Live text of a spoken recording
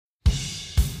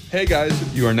Hey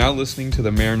guys, you are now listening to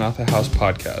the Maranatha House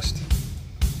podcast.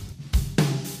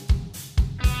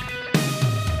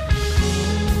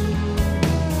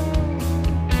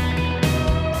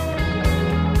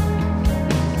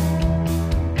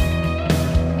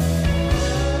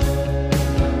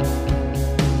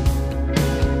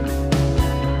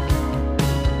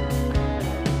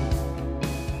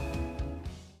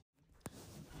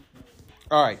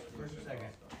 All right.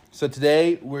 So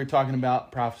today we're talking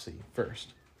about prophecy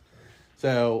first.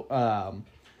 So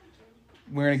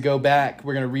we're going to go back.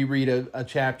 We're going to reread a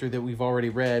chapter that we've already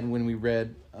read when we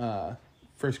read 1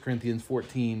 Corinthians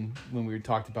 14 when we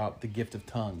talked about the gift of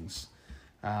tongues.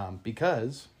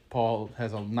 Because Paul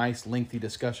has a nice lengthy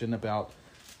discussion about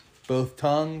both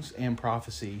tongues and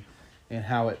prophecy and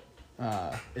how it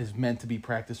is meant to be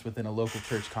practiced within a local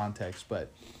church context.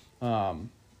 But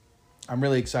I'm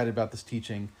really excited about this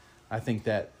teaching. I think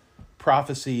that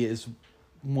prophecy is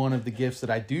one of the gifts that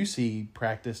I do see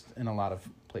practiced in a lot of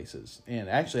places. And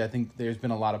actually, I think there's been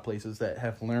a lot of places that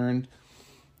have learned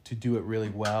to do it really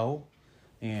well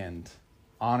and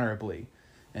honorably.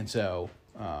 And so,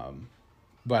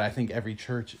 but I think every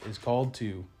church is called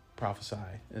to prophesy,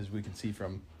 as we can see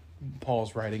from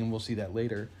Paul's writing, and we'll see that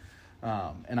later.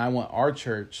 And I want our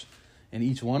church and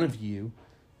each one of you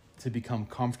to become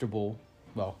comfortable.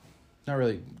 Well, not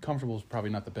really, comfortable is probably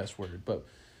not the best word, but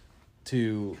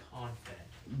to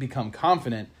become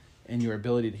confident in your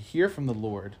ability to hear from the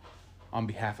Lord on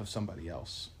behalf of somebody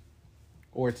else,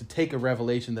 or to take a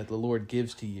revelation that the Lord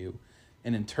gives to you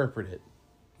and interpret it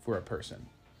for a person.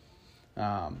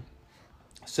 Let's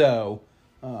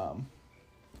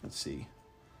see.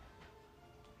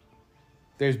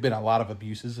 There's been a lot of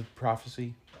abuses of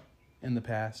prophecy in the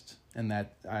past, and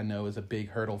that I know is a big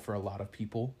hurdle for a lot of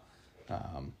people.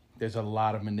 There's a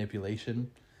lot of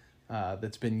manipulation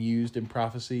that's been used in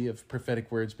prophecy of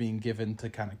prophetic words being given to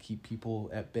kind of keep people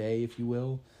at bay, if you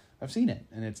will. I've seen it,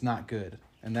 and it's not good.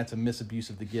 And that's a misabuse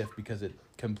of the gift because it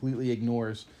completely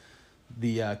ignores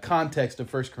the context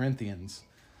of 1 Corinthians.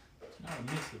 It's not a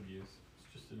misabuse.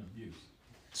 It's just an abuse.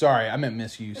 Sorry, I meant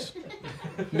misuse.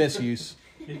 Misuse.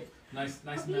 Nice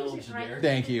melody there.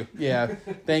 Thank you. Yeah,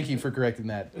 thank you for correcting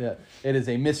that. Yeah, it is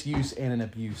a misuse and an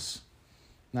abuse,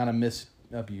 not a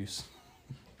misabuse.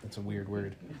 That's a weird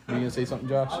word. Were you going to say something,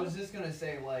 Josh? I was just going to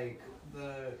say, like,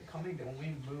 when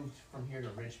we moved from here to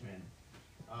Richmond,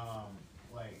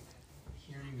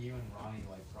 hearing you and Ronnie,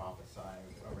 prophesy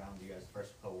around you guys the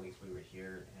first couple weeks we were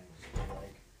here, and I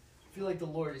feel like the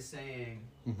Lord is saying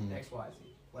X, Y,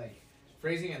 Z.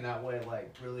 Phrasing it that way,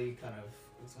 really kind of,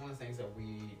 it's one of the things that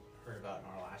we heard about in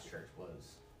our last church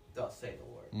was, thus say the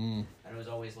Lord. And it was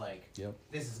always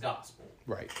this is gospel.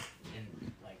 Right. And,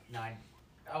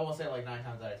 I will say 9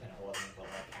 times out of 10 it wasn't, but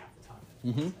half the time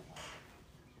it was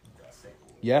thus say the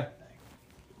Lord. Yeah.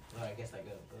 But I guess that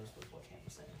goes with what Cam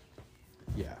was saying.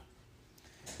 Yeah.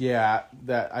 Yeah,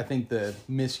 that I think the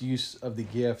misuse of the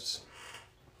gifts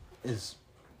is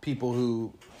people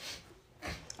who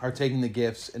are taking the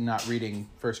gifts and not reading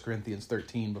 1 Corinthians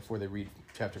 13 before they read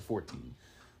chapter 14.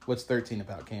 What's 13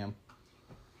 about, Cam?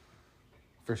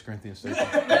 1 Corinthians 13.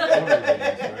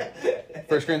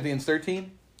 1 Corinthians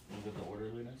 13? Was it the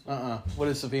orderliness? What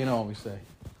does Savannah always say? I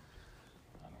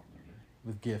don't remember.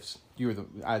 With gifts.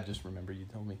 I just remember you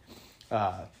told me.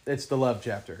 It's the love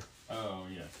chapter. Oh,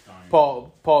 yes.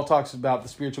 Paul talks about the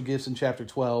spiritual gifts in chapter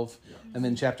 12, and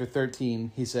then chapter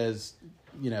 13, he says,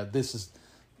 this is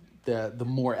the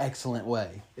more excellent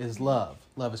way is love.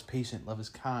 Love is patient. Love is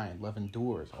kind. Love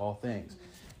endures all things.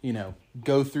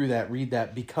 Go through that, read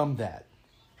that, become that.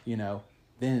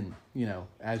 Then,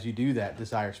 as you do that,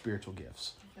 desire spiritual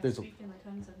gifts. There's speak in the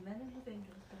tongues of men and of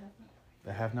angels,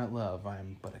 but have not love. I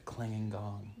am but a clanging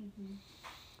gong.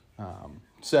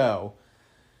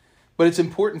 But it's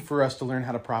important for us to learn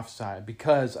how to prophesy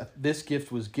because this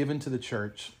gift was given to the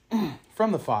church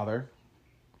from the Father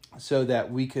so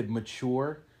that we could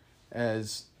mature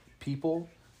as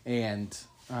people. And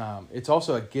it's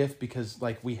also a gift because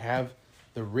we have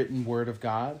the written word of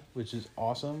God, which is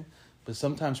awesome. But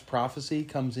sometimes prophecy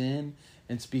comes in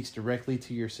and speaks directly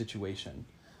to your situation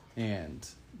and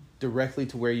directly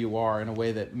to where you are in a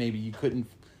way that maybe you couldn't,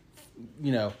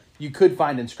 you could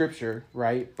find in Scripture,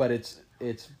 right? But it's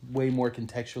way more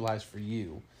contextualized for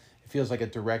you. It feels like a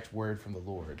direct word from the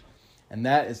Lord. And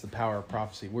that is the power of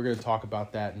prophecy. We're going to talk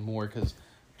about that and more because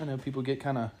I know people get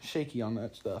kind of shaky on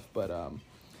that stuff. But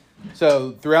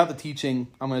so throughout the teaching,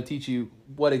 I'm going to teach you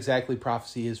what exactly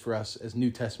prophecy is for us as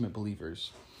New Testament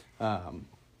believers. Can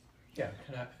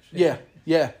I?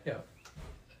 Yeah.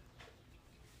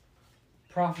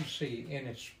 Prophecy in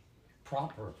its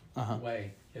proper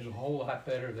way is a whole lot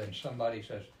better than somebody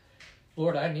says,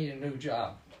 Lord, I need a new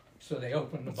job. So they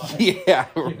open the Bible. Yeah,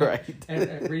 you know, right.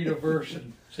 and read a verse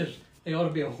and says they ought to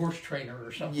be a horse trainer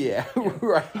or something. Yeah,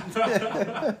 right.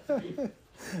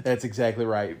 That's exactly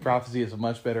right. Prophecy is a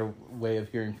much better way of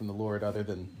hearing from the Lord other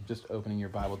than just opening your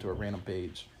Bible to a random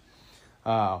page.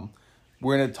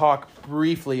 We're going to talk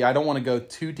briefly. I don't want to go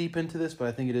too deep into this, but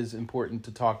I think it is important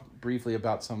to talk briefly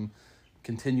about some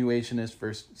continuationist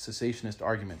versus cessationist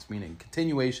arguments, meaning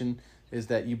continuation is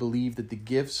that you believe that the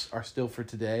gifts are still for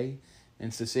today,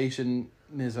 and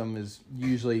cessationism is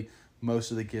usually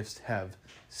most of the gifts have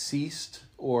ceased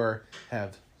or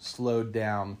have slowed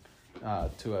down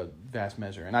to a vast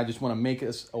measure. And I just want to make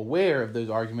us aware of those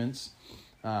arguments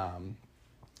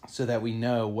so that we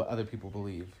know what other people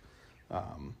believe.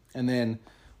 And then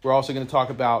we're also going to talk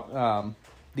about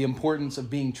the importance of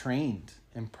being trained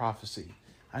in prophecy.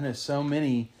 I know so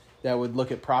many that would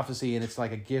look at prophecy and it's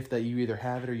like a gift that you either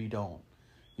have it or you don't,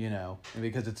 you know, and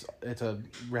because it's a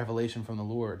revelation from the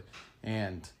Lord,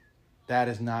 and that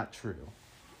is not true.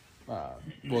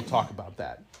 We'll talk about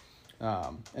that.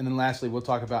 And then lastly, we'll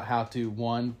talk about how to,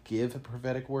 one, give a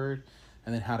prophetic word,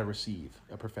 and then how to receive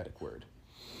a prophetic word.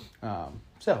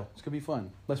 So it's going to be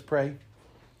fun. Let's pray.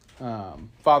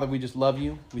 Father, we just love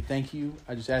you. We thank you.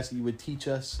 I just ask that you would teach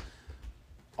us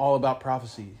all about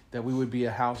prophecy, that we would be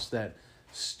a house that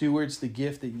stewards the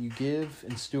gift that you give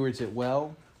and stewards it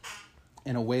well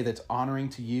in a way that's honoring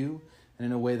to you and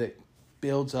in a way that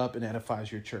builds up and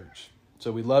edifies your church.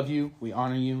 So we love you. We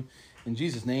honor you. In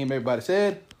Jesus' name, everybody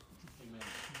said,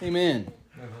 Amen.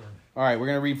 All right, we're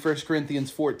going to read 1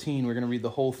 Corinthians 14. We're going to read the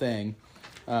whole thing.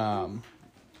 Let's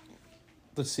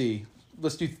see.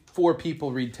 Let's do 4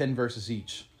 people read 10 verses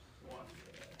each.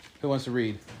 Who wants to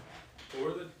read? 4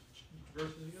 of the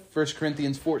verses again? 1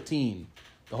 Corinthians 14,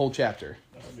 the whole chapter.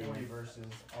 That's 40 verses.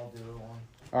 I'll do it one.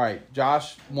 All right,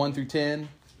 Josh, 1 through 10.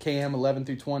 Cam, 11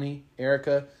 through 20.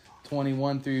 Erica,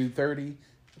 21 through 30.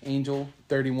 Angel,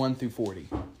 31 through 40.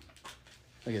 Look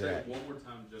at Say that. it one more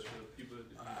time just for the people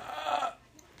that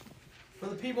For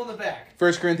the people in the back.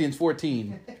 1 Corinthians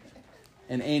 14.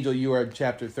 And Angel, you are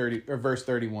chapter 30 or verse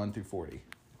 31 through 40.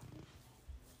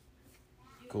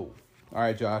 Cool. All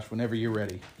right, Josh, whenever you're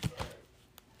ready.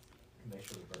 Make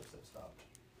sure the verse have stopped.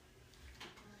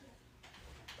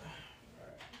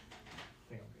 Alright. I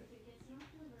think I'm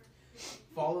good.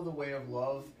 Follow the way of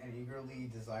love and eagerly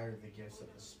desire the gifts of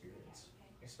the Spirit,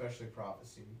 especially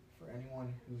prophecy. For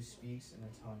anyone who speaks in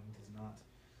a tongue does not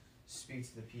speak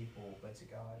to the people, but to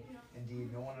God.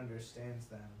 Indeed, no one understands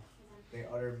them. They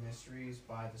utter mysteries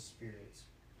by the Spirit.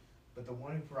 But the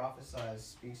one who prophesies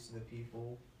speaks to the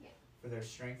people for their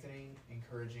strengthening,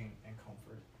 encouraging, and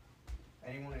comfort.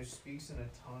 Anyone who speaks in a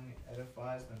tongue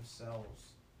edifies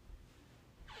themselves,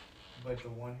 but the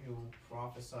one who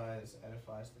prophesies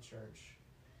edifies the church.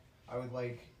 I would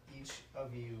like each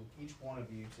one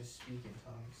of you to speak in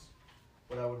tongues,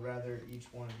 but I would rather each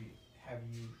one of you have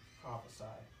you prophesy.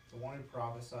 The one who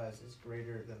prophesies is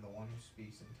greater than the one who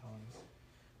speaks in tongues,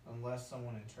 unless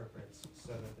someone interprets,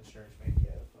 so that the church may be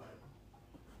edified.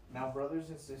 Now, brothers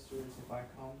and sisters, if I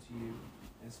come to you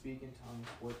and speak in tongues,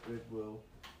 what good will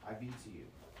I be to you?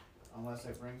 Unless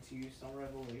I bring to you some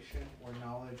revelation or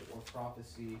knowledge or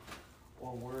prophecy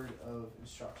or word of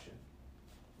instruction.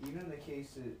 Even in the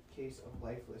case of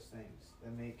lifeless things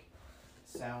that make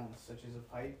sounds such as a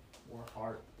pipe or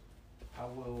harp, how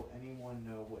will anyone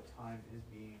know what time is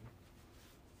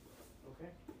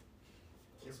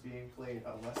being played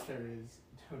unless there is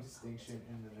no distinction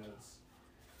in the notes?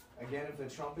 Again, if the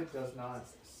trumpet does not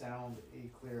sound a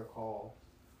clear call,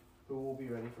 who will be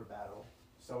ready for battle?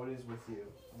 So it is with you.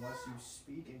 Unless you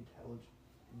speak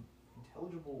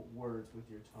intelligible words with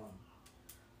your tongue,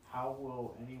 how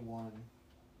will anyone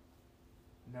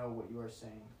know what you are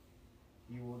saying?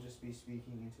 You will just be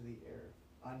speaking into the air.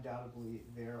 Undoubtedly,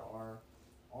 there are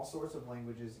all sorts of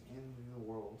languages in the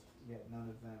world, yet none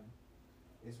of them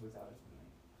is without its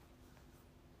meaning.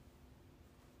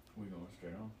 We going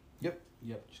straight on?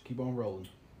 Yep, just keep on rolling.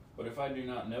 But if I do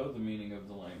not know the meaning of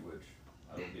the language,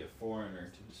 I will be a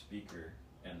foreigner to the speaker,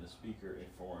 and the speaker a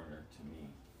foreigner to me.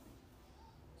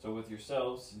 So with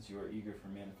yourselves, since you are eager for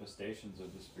manifestations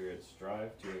of the Spirit,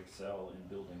 strive to excel in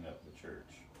building up the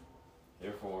church.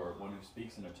 Therefore, one who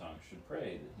speaks in a tongue should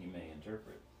pray that he may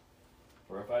interpret.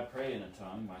 For if I pray in a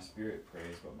tongue, my spirit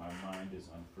prays, but my mind is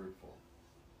unfruitful.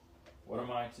 What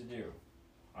am I to do?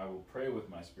 I will pray with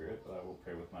my spirit, but I will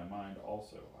pray with my mind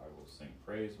also. I will sing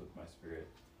praise with my spirit,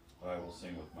 but I will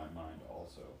sing with my mind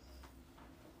also.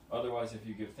 Otherwise, if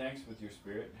you give thanks with your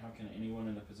spirit, how can anyone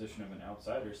in the position of an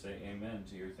outsider say amen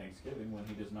to your thanksgiving when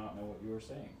he does not know what you are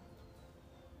saying?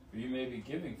 For you may be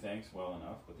giving thanks well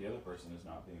enough, but the other person is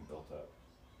not being built up.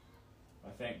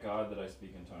 thank God that I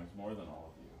speak in tongues more than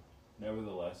all of you.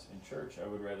 Nevertheless, in church I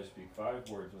would rather speak 5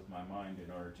 words with my mind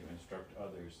in order to instruct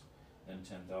others than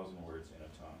 10,000 words in a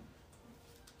tongue.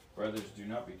 Brothers, do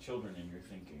not be children in your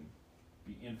thinking.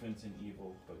 Be infants in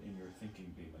evil, but in your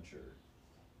thinking be mature.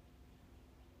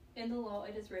 In the law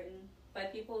it is written, by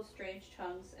people of strange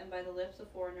tongues and by the lips of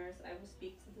foreigners I will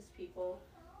speak to this people,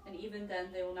 and even then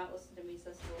they will not listen to me,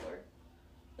 says the Lord.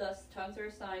 Thus, tongues are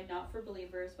a sign not for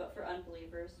believers, but for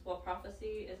unbelievers, while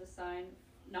prophecy is a sign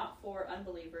not for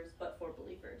unbelievers, but for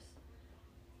believers.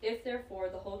 If, therefore,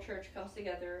 the whole church comes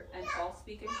together and all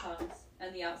speak in tongues,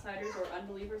 and the outsiders or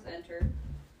unbelievers enter,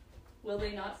 will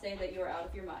they not say that you are out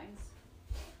of your minds?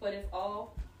 But if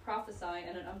all prophesy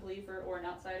and an unbeliever or an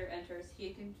outsider enters,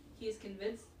 he is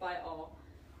convinced by all.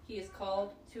 He is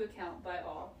called to account by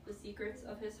all. The secrets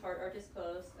of his heart are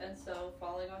disclosed, and so,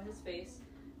 falling on his face,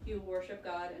 he will worship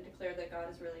God and declare that God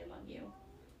is really among you.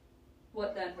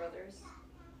 What then, brothers?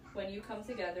 When you come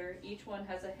together, each one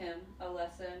has a hymn, a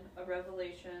lesson, a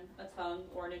revelation, a tongue,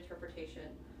 or an interpretation.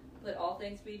 Let all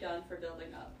things be done for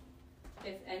building up.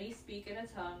 If any speak in a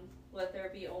tongue, let there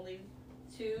be only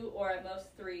 2 or at most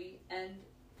 3, and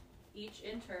each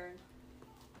in turn,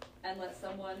 and let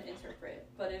someone interpret.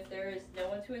 But if there is no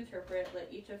one to interpret, let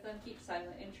each of them keep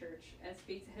silent in church, and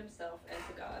speak to himself and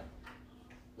to God.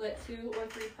 Let 2 or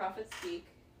 3 prophets speak,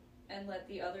 and let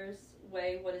the others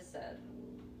weigh what is said.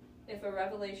 If a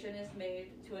revelation is made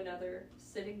to another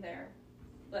sitting there,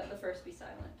 let the first be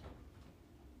silent.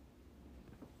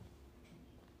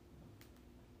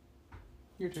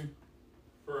 Your turn.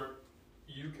 For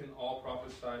you can all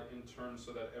prophesy in turn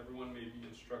so that everyone may be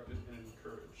instructed and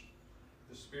encouraged.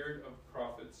 The spirit of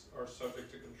prophets are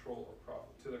subject to the control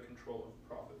of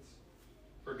prophets.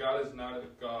 For God is not a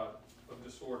God of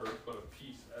disorder, but of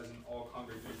peace, as in all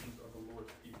congregations of the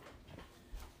Lord's people.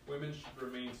 Women should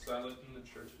remain silent in the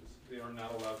churches. They are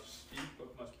not allowed to speak, but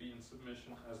must be in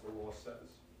submission, as the law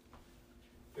says.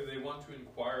 If they want to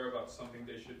inquire about something,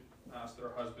 they should ask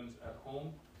their husbands at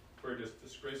home, for it is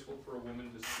disgraceful for a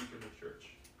woman to speak in the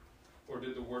church. Or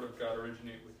did the word of God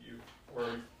originate with you?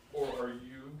 Or are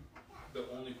you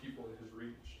the only people it has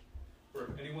reached? For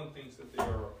if anyone thinks that they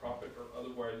are a prophet or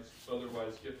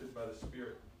otherwise gifted by the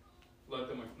Spirit, let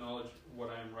them acknowledge what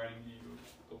I am writing to you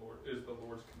is the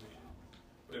Lord's command.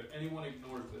 But if anyone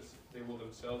ignores this, they will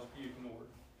themselves be ignored.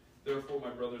 Therefore,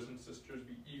 my brothers and sisters,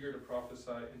 be eager to prophesy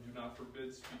and do not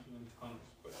forbid speaking in tongues,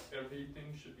 but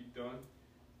everything should be done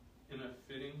in a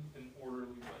fitting and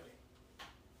orderly way.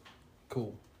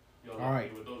 Cool. Y'all all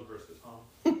right. With those verses, huh?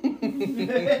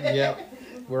 Yep.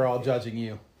 We're all judging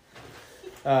you.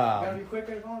 Gotta be quick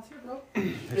and volunteer, bro.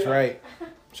 That's right.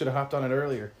 Should have hopped on it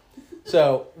earlier.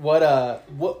 So,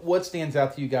 what stands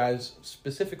out to you guys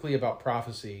specifically about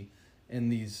prophecy in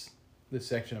this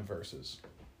section of verses?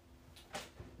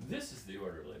 This is the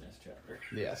orderliness chapter.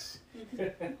 Yes.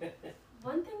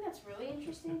 One thing that's really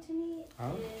interesting to me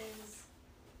is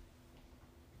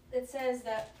it says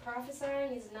that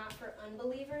prophesying is not for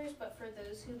unbelievers, but for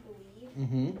those who believe.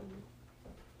 Mm-hmm.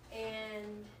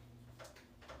 And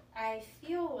I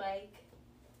feel like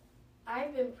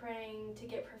I've been praying to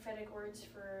get prophetic words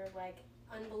for like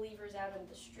unbelievers out in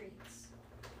the streets,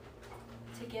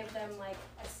 to give them like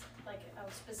a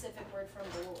specific word from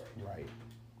the Lord. Right.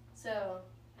 So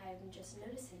I'm just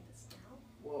noticing this now.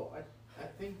 Well, I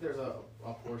think there's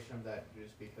a portion of that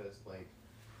just because like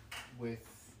with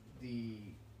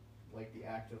the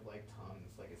act of like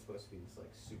tongues, like it's supposed to be this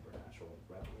like supernatural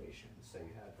revelation. So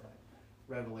you have that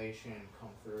revelation come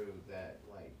through that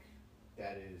like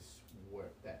that is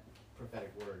what that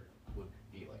prophetic word would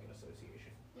be like an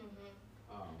association. Mm-hmm.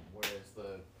 Whereas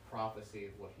the prophecy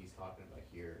of what he's talking about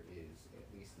here is, at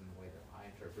least in the way that I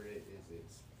interpret it, is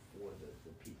it's for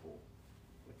the people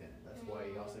within it. That's why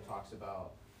he also talks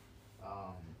about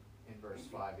in verse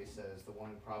 5, he says, the one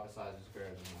who prophesies is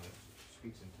greater than the one who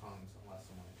speaks in tongues unless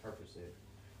someone interprets it,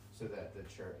 so that the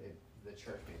church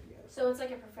may be edified. So it's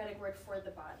like a prophetic word for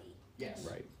the body. Yes.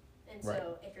 Right. And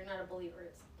so if you're not a believer,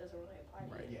 it doesn't really apply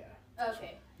to you. Yeah.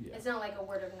 Okay. Yeah. It's not like a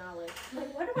word of knowledge.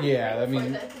 Like, what am I Yeah, I praying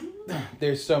mean, for then?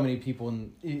 there's so many people,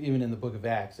 even in the book of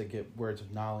Acts, that get words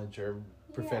of knowledge or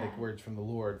prophetic Yeah. words from the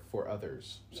Lord for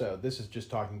others. So this is just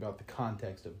talking about the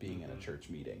context of being in a church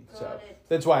meeting. Got So it.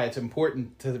 that's why it's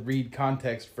important to read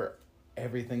context for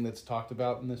everything that's talked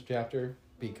about in this chapter,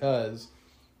 because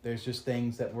there's just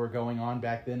things that were going on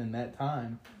back then in that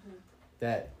time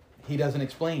that he doesn't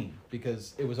explain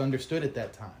because it was understood at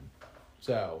that time.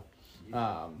 So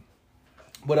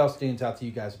what else stands out to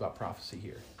you guys about prophecy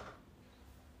here?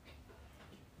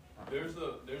 There's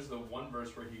the one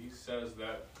verse where he says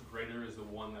that greater is the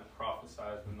one that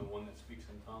prophesies than the one that speaks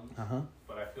in tongues. Uh-huh.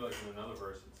 But I feel like in another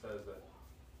verse it says that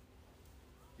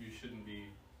you shouldn't be.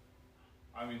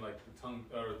 I mean, like the tongue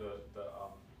or the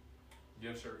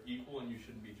gifts are equal, and you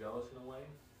shouldn't be jealous in a way.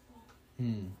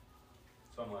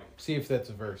 So I'm like, see if that's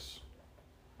a verse.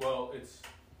 well, it's.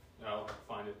 I'll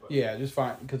find it. But Yeah, just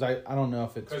fine, because I don't know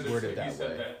if it's worded that he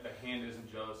said way. that the hand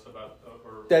isn't jealous about.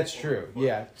 That's true.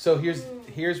 Yeah. So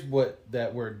here's what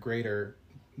that word "greater"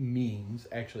 means.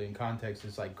 Actually, in context,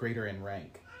 is like greater in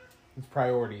rank. It's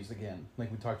priorities again, like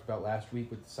we talked about last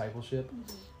week with discipleship.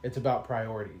 Mm-hmm. It's about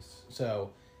priorities.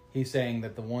 So he's saying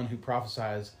that the one who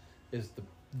prophesies is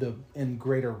the in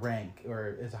greater rank,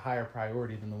 or is a higher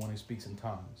priority than the one who speaks in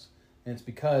tongues. And it's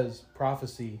because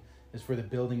prophecy is for the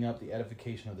building up, the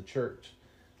edification of the church.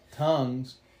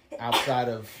 Tongues, outside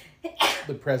of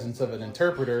the presence of an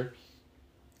interpreter,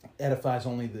 edifies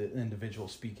only the individual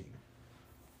speaking.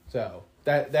 So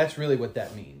that's really what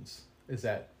that means. Is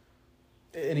that,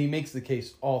 and he makes the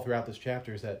case all throughout this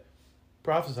chapter, is that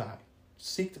prophesy,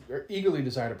 seek to, or eagerly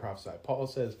desire to prophesy. Paul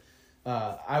says,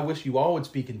 I wish you all would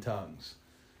speak in tongues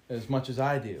as much as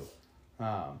I do,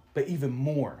 but even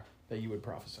more that you would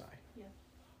prophesy. Yeah.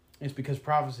 It's because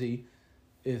prophecy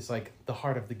is like the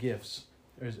heart of the gifts.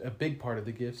 There's a big part of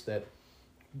the gifts that,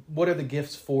 what are the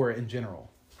gifts for in general?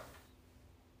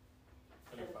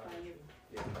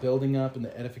 The building up and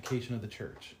the edification of the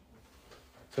church.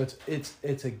 So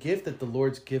it's a gift that the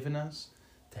Lord's given us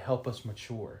to help us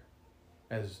mature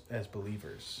as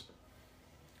believers.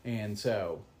 And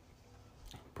so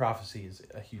prophecy is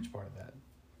a huge part of that.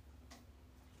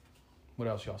 What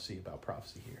else y'all see about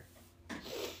prophecy here?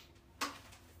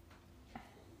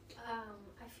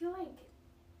 I feel like,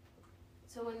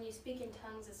 so when you speak in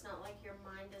tongues, it's not like your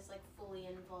mind is like fully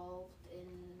involved in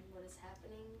what is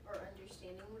happening or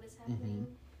understanding what is happening.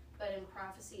 Mm-hmm. But in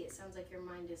prophecy, it sounds like your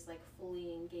mind is like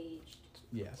fully engaged.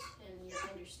 Yes. And you're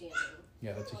understanding.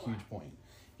 Yeah, that's a huge point.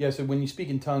 Yeah, so when you speak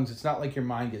in tongues, it's not like your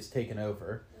mind gets taken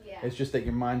over. Yeah. It's just that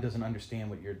your mind doesn't understand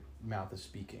what your mouth is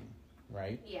speaking,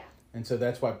 right? Yeah. And so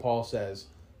that's why Paul says,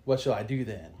 what shall I do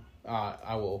then?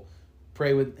 I will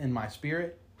pray in my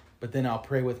spirit, but then I'll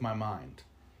pray with my mind.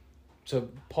 So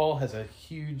Paul has a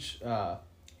huge,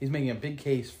 he's making a big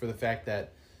case for the fact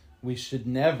that we should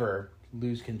never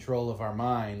lose control of our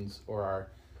minds or our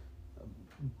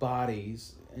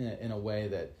bodies in a way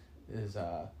that is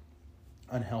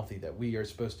unhealthy, that we are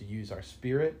supposed to use our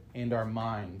spirit and our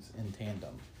minds in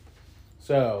tandem.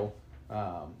 So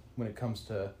when it comes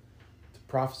to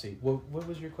prophecy, what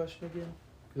was your question again?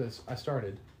 Because I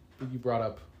started, but you brought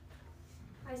up.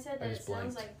 I said that it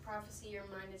sounds like prophecy, your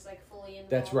mind is like fully involved.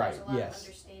 That's right, There's a lot yes. Of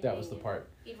understanding, that was the part.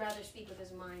 He'd rather speak with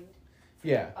his mind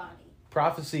than yeah. his body.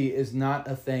 Prophecy is not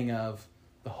a thing of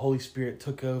the Holy Spirit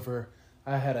took over,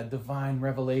 I had a divine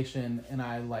revelation and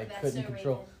I couldn't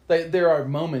control. Like, there are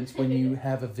moments when you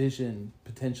have a vision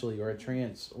potentially, or a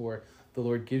trance, or the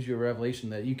Lord gives you a revelation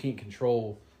that you can't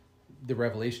control the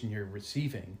revelation you're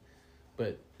receiving,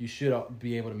 but you should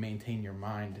be able to maintain your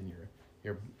mind and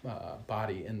your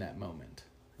body in that moment,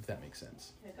 if that makes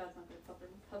sense. Yeah, God's not going to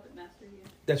puppet master you.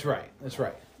 That's right. That's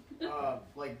right.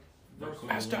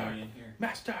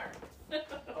 Master.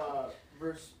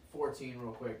 Verse 14,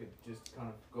 real quick, just kind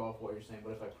of go off what you're saying.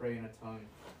 But if I pray in a tongue,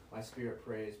 my spirit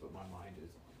prays, but my mind is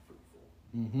unfruitful.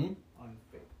 Mm-hmm.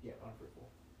 Unfruitful.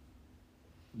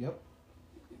 Yep.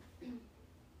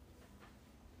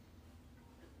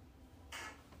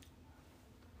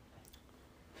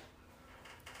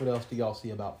 What else do y'all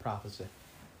see about prophecy?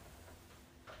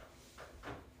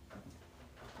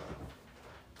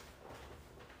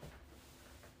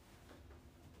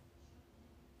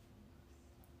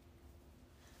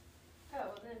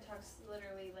 Then it talks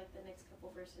literally like the next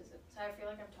couple verses. So I feel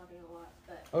like I'm talking a lot,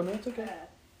 but oh no, it's okay.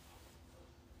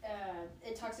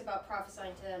 It talks about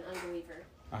prophesying to an unbeliever.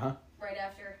 Right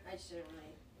after, I just didn't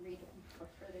really read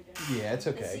further down. Yeah, it's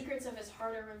okay. The secrets of his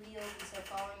heart are revealed, and so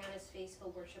falling on his face,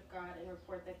 he'll worship God and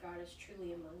report that God is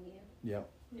truly among you. Yep.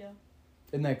 Yeah.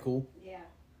 Isn't that cool? Yeah.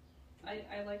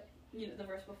 I like the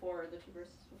verse before, the 2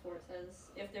 verses before. It says,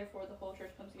 "If therefore the whole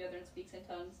church comes together and speaks in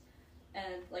tongues,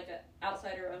 and like an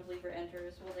outsider or unbeliever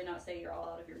enters, will they not say you're all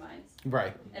out of your minds?"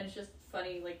 Right. And it's just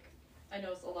funny, like, I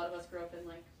know a lot of us grew up in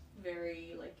like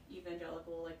very like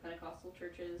evangelical, like Pentecostal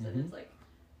churches, mm-hmm. and it's like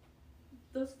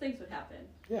those things would happen.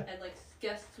 Yeah. And like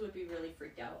guests would be really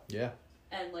freaked out. Yeah.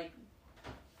 And like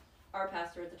our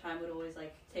pastor at the time would always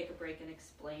like take a break and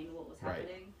explain what was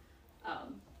happening. Right.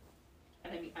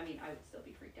 And I mean I would still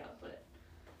be freaked out, but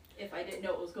if I didn't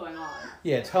know what was going on.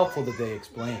 Yeah, it's helpful that they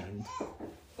explained.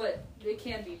 But it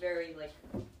can be very like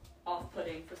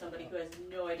off-putting for somebody who has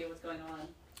no idea what's going on.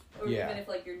 Or Yeah. even if,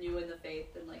 like, you're new in the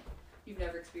faith and, like, you've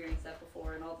never experienced that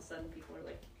before, and all of a sudden people are,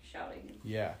 like, shouting. And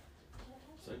Yeah.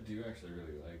 So I do actually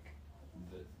really like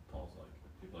that Paul's like,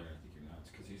 people are going to think you're nuts.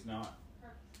 Because he's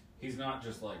not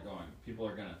just like going, people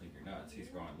are going to think you're nuts. He's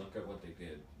going, look at what they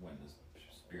did when the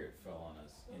Spirit fell on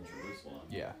us in Jerusalem.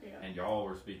 Yeah. And y'all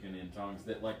were speaking in tongues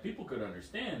that, like, people could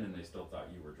understand, and they still thought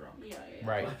you were drunk. Yeah.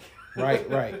 Right.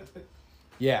 Right.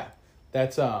 Yeah.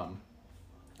 That's a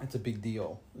big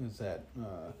deal. Is that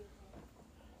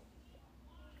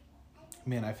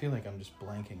man, I feel like I'm just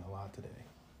blanking a lot today.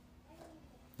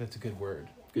 That's a good word.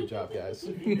 Good job, guys.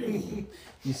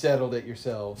 You settled it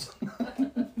yourselves.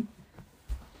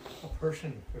 A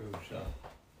person who's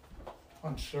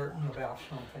uncertain about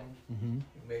something,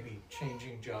 maybe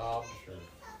changing jobs or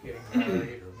getting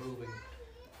married or moving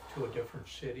to a different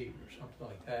city or something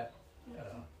like that,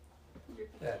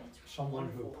 that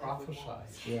someone who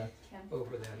prophesies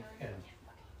over them can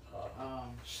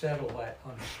settle that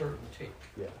uncertainty.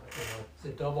 Yeah. You know, the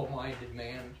double-minded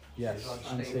man Yes.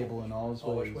 is Unstable in all his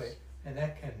ways. and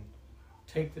that can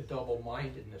take the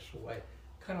double-mindedness away.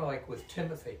 Kind of like with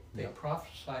Timothy, they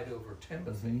prophesied over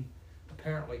Timothy.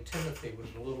 Apparently, Timothy was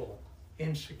a little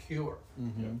insecure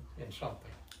in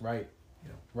something. Right. You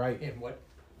know, Right. in what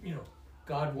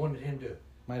God wanted him to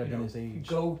Might have been his age.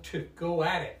 go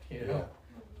at it. You know.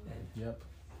 Yep.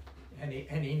 And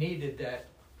he needed that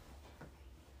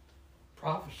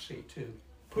prophecy to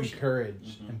push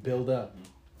Encourage and build up.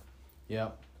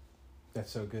 Yep.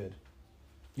 That's so good.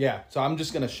 Yeah. So I'm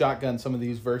just gonna shotgun some of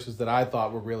these verses that I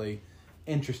thought were really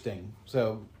interesting.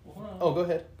 So go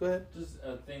ahead. Just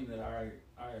a thing that I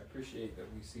appreciate that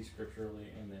we see scripturally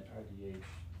and that IDH,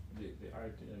 the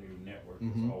Identity Network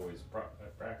has always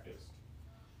practiced,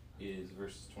 is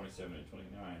verses 27 and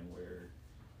 29, where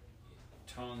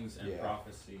tongues and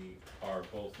prophecy are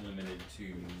both limited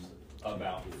to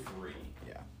about 3.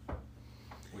 Yeah.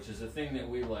 Which is a thing that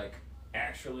we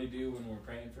actually do when we're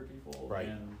praying for people. Right.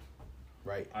 And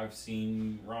Right. I've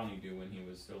seen Ronnie do when he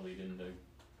was still leading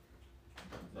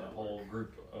the whole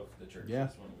group of the churches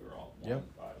when we were all one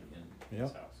body in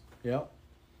his house. Yep.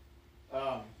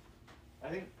 I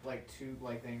think two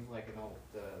things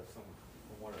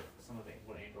some of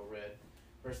what Angel read,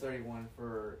 verse 31.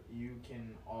 For you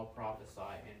can all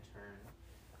prophesy in turn,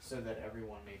 so that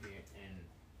everyone may be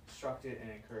instructed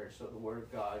and encouraged. So the word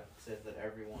of God says that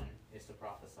everyone is to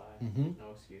prophesy,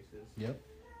 no excuses. Yep.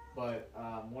 But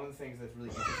one of the things that's really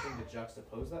interesting to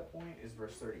juxtapose that point is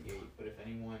verse 38. But if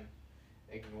anyone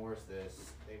ignores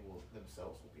this, they will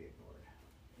themselves will be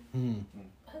ignored.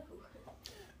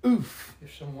 Oof.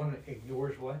 If someone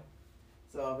ignores what?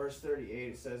 So verse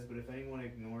 38 says, but if anyone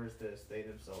ignores this, they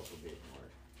themselves will be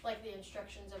ignored. Like the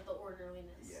instructions of the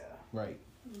orderliness. Yeah. Right.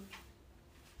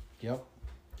 Yep.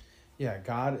 Yeah,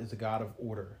 God is a God of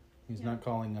order. He's not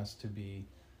calling us to be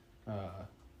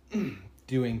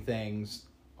doing things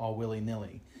all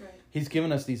willy-nilly. Right. He's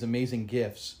given us these amazing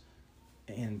gifts,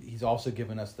 and he's also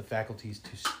given us the faculties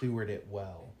to steward it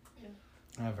well. Yeah.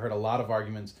 I've heard a lot of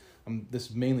arguments. This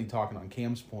is mainly talking on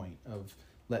Cam's point of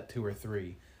let 2 or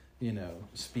 3,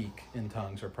 speak in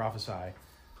tongues or prophesy.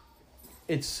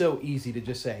 It's so easy to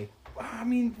just say,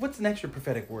 what's an extra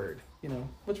prophetic word?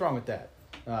 What's wrong with that?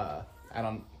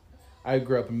 I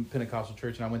grew up in Pentecostal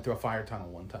church, and I went through a fire tunnel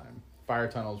one time. Fire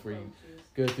tunnels where you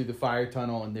go through the fire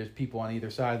tunnel, and there's people on either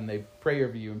side, and they pray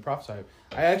over you and prophesy.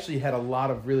 I actually had a lot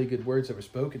of really good words that were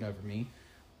spoken over me,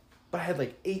 but I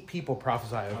had 8 people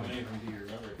prophesy over me. How many of them do you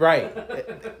remember?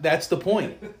 Right. That's the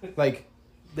point.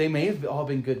 They may have all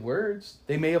been good words.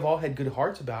 They may have all had good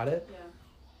hearts about it. Yeah.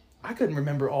 I couldn't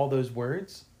remember all those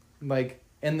words.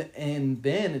 And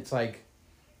then it's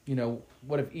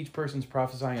what if each person's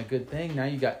prophesying a good thing? Now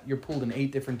you're pulled in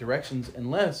 8 different directions,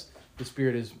 unless the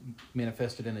Spirit is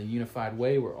manifested in a unified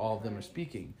way where all of them are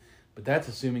speaking. But that's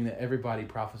assuming that everybody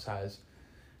prophesies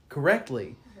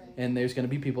correctly, and there's going to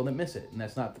be people that miss it. And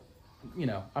that's not,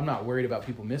 I'm not worried about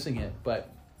people missing it,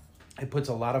 but it puts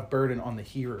a lot of burden on the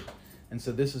hearer. And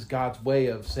so this is God's way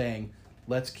of saying,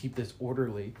 let's keep this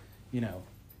orderly,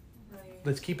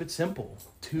 let's keep it simple.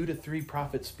 2 to 3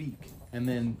 prophets speak. And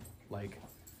then,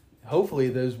 hopefully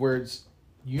those words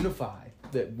unify,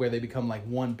 where they become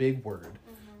one big word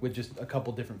with just a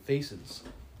couple different faces.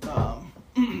 But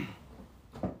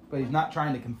he's not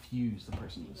trying to confuse the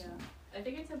person listening. Yeah. I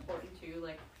think it's important too,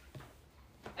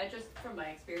 just from my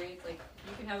experience,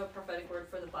 you can have a prophetic word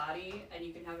for the body, and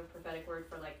you can have a prophetic word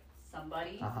for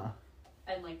somebody,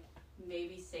 and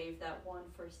maybe save that one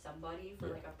for somebody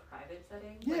for a private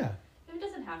setting. Yeah. It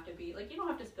doesn't have to be. Like, you don't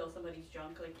have to spill somebody's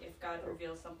junk. Like, if God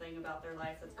reveals something about their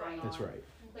life that's going on. That's right.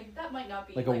 Like, that might not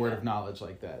be Like a word of knowledge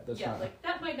like that. That's yeah, not, like,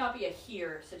 that might not be a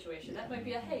here situation. That might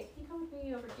be a, hey, can you come with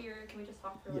me over here? Can we just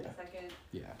talk for like a second?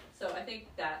 Yeah. So I think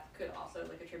that could also,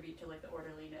 like, attribute to, like, the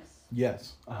orderliness.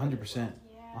 Yes, 100%.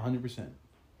 Yeah. 100%.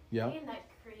 Yeah. And that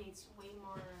creates way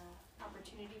more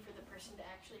opportunity for the person to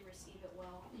actually receive it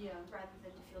well, Yeah. rather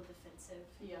than to feel defensive.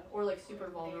 Yeah. Or, like, super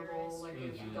vulnerable. Embarrassed. Like,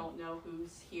 if you don't know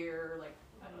who's here. Like,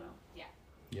 I don't know. Yeah.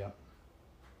 Yeah.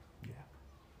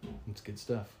 It's good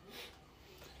stuff.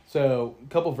 So, a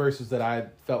couple verses that I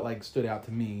felt like stood out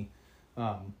to me.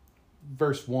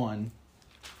 Verse 1,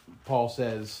 Paul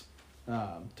says,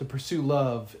 to pursue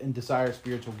love and desire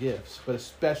spiritual gifts, but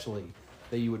especially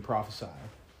that you would prophesy.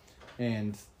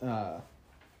 And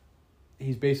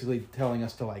he's basically telling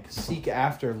us to, like, seek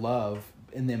after love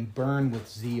and then burn with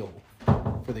zeal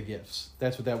for the gifts.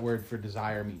 That's what that word for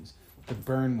desire means, to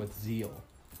burn with zeal.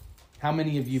 How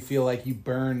many of you feel like you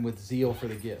burn with zeal for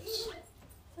the gifts? Sometimes.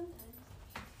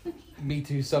 Me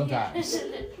too, sometimes.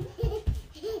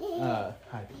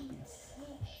 Hi.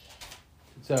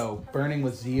 So, burning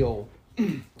with zeal,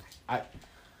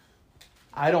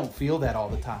 I don't feel that all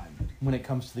the time when it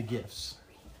comes to the gifts.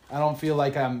 I don't feel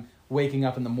like I'm waking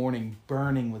up in the morning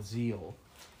burning with zeal,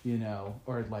 you know,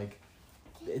 or like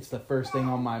it's the first thing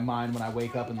on my mind when I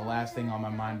wake up and the last thing on my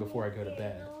mind before I go to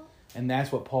bed. And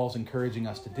that's what Paul's encouraging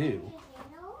us to do.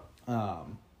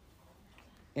 And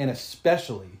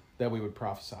especially that we would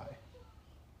prophesy.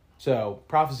 So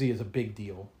prophecy is a big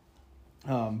deal.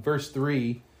 Verse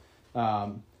 3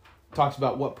 talks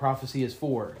about what prophecy is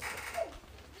for.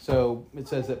 So it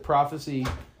says that prophecy,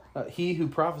 he who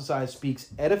prophesies speaks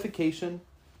edification,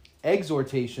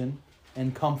 exhortation,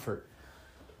 and comfort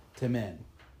to men.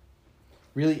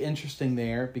 Really interesting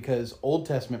there because Old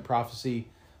Testament prophecy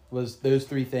was those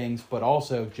three things, but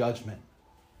also judgment.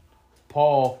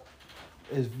 Paul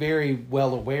is very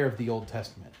well aware of the Old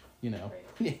Testament, you know.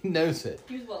 Right. He knows it.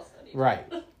 He was well studied. Right.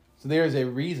 So there is a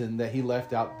reason that he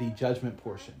left out the judgment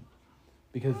portion.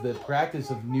 Because the practice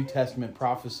of New Testament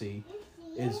prophecy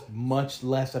is much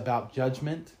less about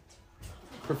judgment,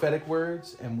 prophetic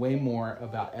words, and way more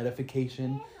about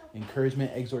edification,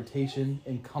 encouragement, exhortation,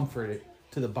 and comfort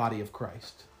to the body of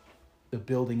Christ. The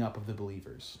building up of the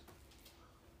believers.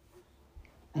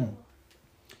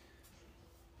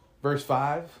 Verse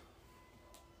 5,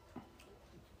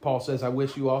 Paul says, I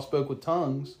wish you all spoke with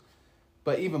tongues,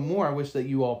 but even more, I wish that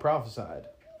you all prophesied.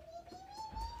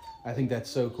 I think that's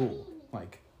so cool.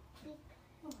 Like,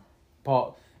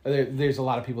 Paul, there's a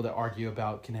lot of people that argue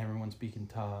about can everyone speak in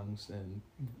tongues and,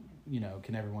 you know,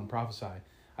 can everyone prophesy?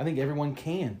 I think everyone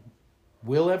can.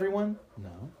 Will everyone?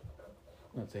 No.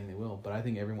 I'm not saying they will, but I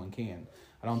think everyone can.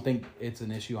 I don't think it's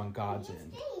an issue on God's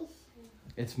end.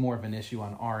 It's more of an issue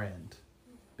on our end.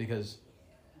 Because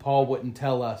Paul wouldn't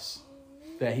tell us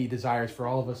that he desires for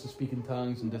all of us to speak in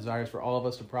tongues and desires for all of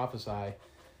us to prophesy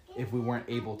if we weren't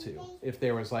able to. If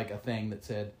there was like a thing that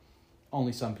said,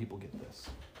 only some people get this.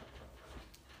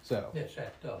 So. It's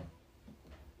that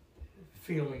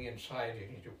feeling inside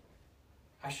you,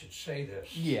 I should say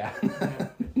this. Yeah.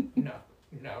 No,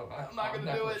 I'm not going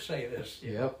to say this.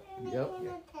 Yep.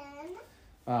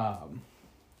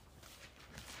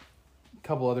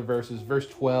 Couple other verses. Verse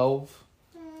 12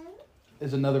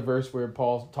 is another verse where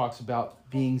Paul talks about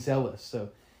being zealous. So,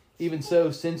 even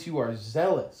so, since you are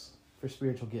zealous for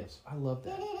spiritual gifts. I love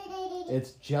that.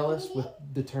 It's jealous with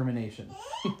determination.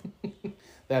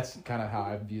 That's kind of how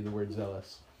I view the word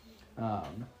zealous.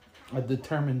 A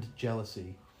determined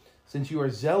jealousy. Since you are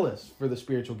zealous for the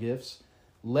spiritual gifts,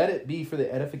 let it be for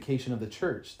the edification of the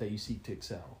church that you seek to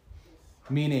excel.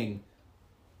 Meaning,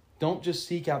 don't just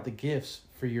seek out the gifts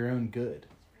for your own good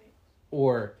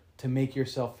or to make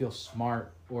yourself feel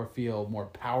smart or feel more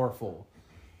powerful.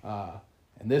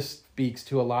 And this speaks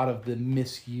to a lot of the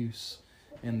misuse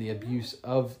and the abuse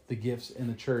of the gifts in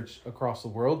the church across the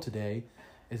world today,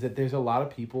 is that there's a lot of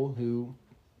people who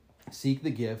seek the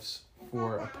gifts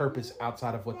for a purpose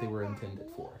outside of what they were intended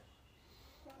for.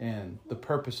 And the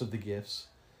purpose of the gifts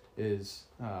is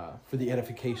for the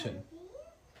edification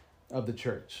of the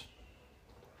church.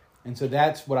 And so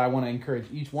that's what I want to encourage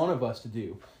each one of us to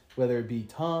do, whether it be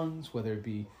tongues, whether it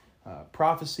be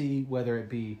prophecy, whether it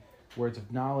be words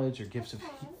of knowledge or gifts of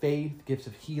faith, gifts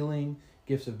of healing,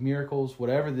 gifts of miracles,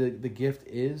 whatever the gift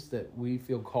is that we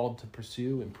feel called to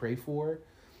pursue and pray for,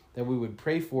 that we would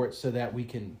pray for it so that we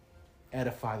can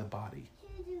edify the body.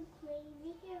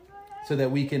 So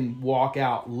that we can walk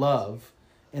out love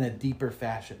in a deeper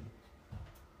fashion.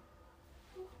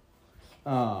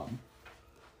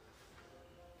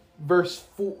 Verse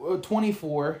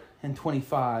 24 and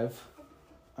 25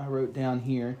 I wrote down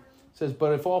here. It says,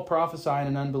 but if all prophesy and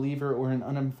an unbeliever or an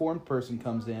uninformed person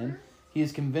comes in, he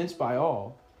is convinced by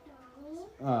all,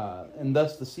 and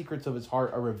thus the secrets of his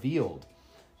heart are revealed.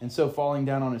 And so falling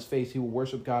down on his face, he will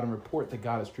worship God and report that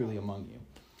God is truly among you.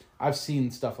 I've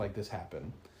seen stuff like this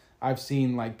happen. I've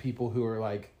seen like people who are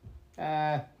like,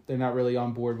 they're not really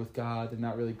on board with God. They're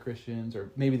not really Christians, or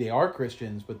maybe they are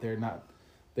Christians, but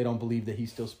they don't believe that he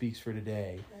still speaks for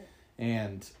today.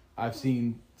 And I've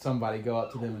seen somebody go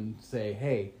up to them and say,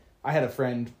 hey, I had a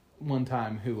friend one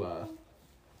time who,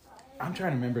 I'm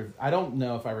trying to remember. I don't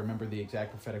know if I remember the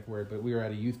exact prophetic word, but we were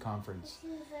at a youth conference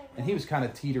and he was kind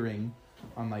of teetering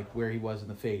on like where he was in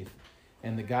the faith.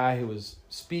 And the guy who was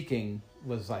speaking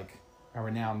was like a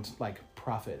renowned like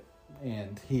prophet.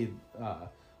 And he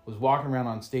was walking around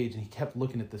on stage and he kept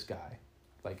looking at this guy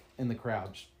like in the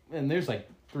crowd. And there's like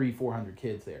 300-400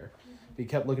 kids there. He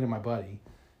kept looking at my buddy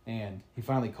and he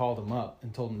finally called him up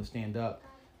and told him to stand up.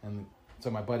 And so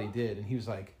my buddy did. And he was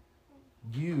like,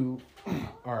 you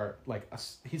are like,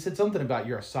 he said something about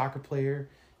you're a soccer player.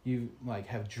 You like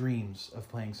have dreams of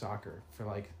playing soccer for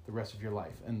like the rest of your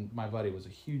life. And my buddy was a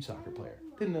huge soccer player.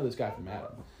 Didn't know this guy from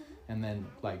Adam. And then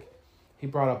like he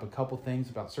brought up a couple things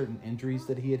about certain injuries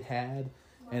that he had.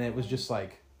 And it was just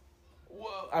like,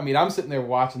 whoa. I mean, I'm sitting there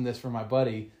watching this for my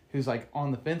buddy who's like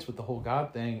on the fence with the whole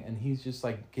God thing. And he's just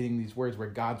like getting these words where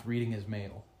God's reading his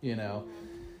mail, you know,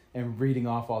 and reading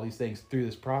off all these things through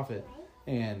this prophet.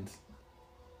 And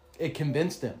it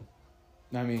convinced him.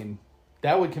 I mean,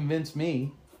 that would convince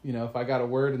me, you know, if I got a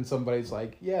word and somebody's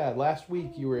like, yeah, last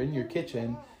week you were in your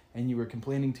kitchen and you were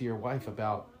complaining to your wife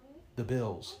about the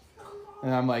bills.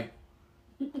 And I'm like,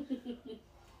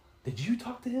 did you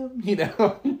talk to him? You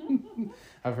know,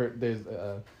 I've heard there's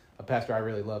a pastor I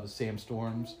really love is Sam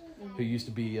Storms, who used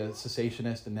to be a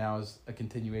cessationist and now is a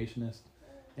continuationist.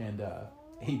 And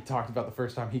he talked about the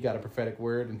first time he got a prophetic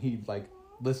word and he like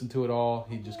listened to it all.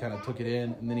 He just kind of took it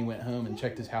in and then he went home and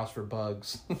checked his house for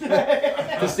bugs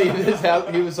to see if his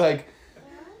house. He was like,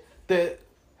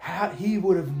 he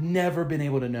would have never been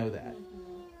able to know that.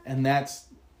 And that's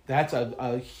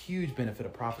a huge benefit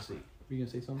of prophecy. Were you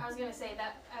gonna say something? I was gonna say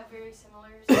that a very similar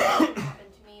situation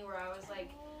happened to me where I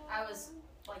was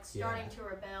starting to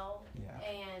rebel,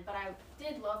 but I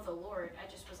did love the Lord.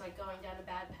 I just was like going down a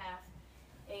bad path,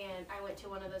 and I went to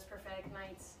one of those prophetic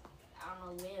nights on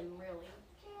a whim, really.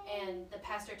 And the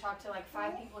pastor talked to like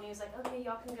 5 people, and he was like, "Okay,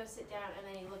 y'all can go sit down." And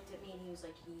then he looked at me, and he was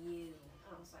like, "You."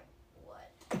 And I was like, "What?"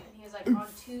 And he was like, "On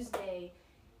Tuesday,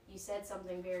 you said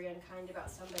something very unkind about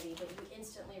somebody, but you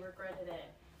instantly regretted it.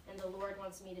 And the Lord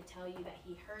wants me to tell you that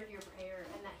he heard your prayer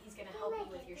and that he's going to help you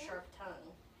with your sharp tongue."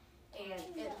 And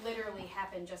it literally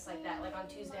happened just like that. Like on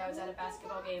Tuesday, I was at a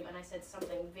basketball game, and I said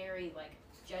something very like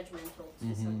judgmental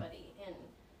to somebody, and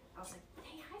I was like,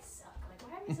 "Hey, I suck. Like,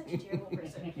 why am I such a terrible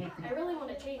person? I really want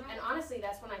to change." And honestly,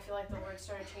 that's when I feel like the Lord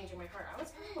started changing my heart. I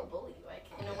was kind of a bully, like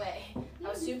in a way. I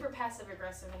was super passive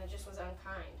aggressive, and it just was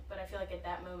unkind. But I feel like at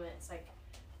that moment, it's like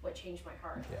what changed my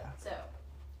heart. Yeah. So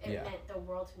it meant the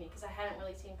world to me because I hadn't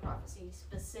really seen prophecy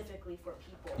specifically for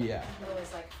people. Yeah. It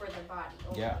was like for the body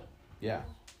only. Yeah. Yeah.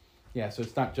 Yeah, so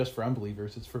it's not just for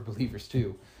unbelievers, it's for believers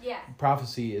too. Yeah.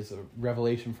 Prophecy is a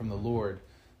revelation from the Lord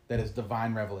that is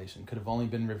divine revelation. Could have only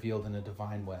been revealed in a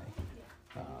divine way.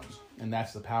 And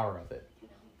that's the power of it.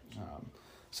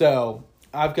 So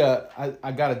I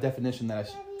got a definition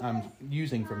that I'm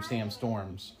using from Sam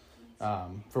Storms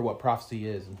for what prophecy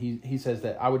is. And he says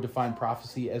that I would define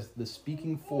prophecy as the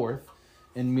speaking forth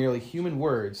in merely human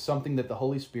words, something that the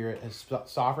Holy Spirit has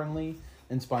sovereignly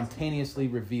and spontaneously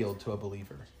revealed to a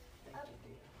believer.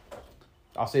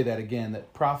 I'll say that again,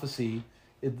 that prophecy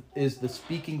is the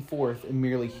speaking forth in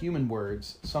merely human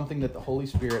words, something that the Holy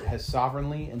Spirit has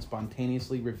sovereignly and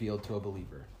spontaneously revealed to a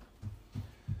believer.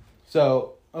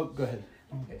 So, go ahead.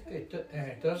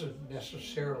 It doesn't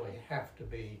necessarily have to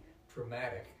be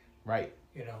dramatic. Right.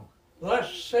 You know,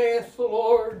 thus saith the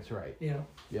Lord. That's right. You know.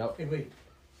 Yep. It be,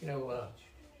 you know.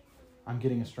 I'm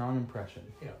getting a strong impression.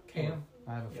 Yeah. Cam.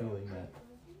 I have a feeling that.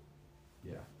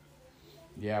 Yeah.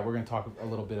 Yeah, we're going to talk a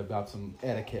little bit about some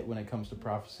etiquette when it comes to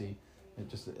prophecy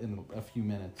just in a few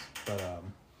minutes. But,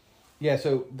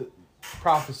 so the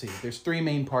prophecy, there's 3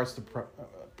 main parts to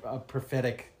a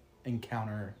prophetic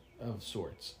encounter of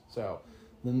sorts. So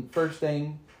the first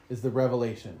thing is the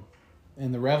revelation.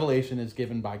 And the revelation is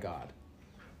given by God,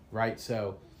 right?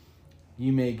 So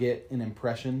you may get an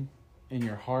impression in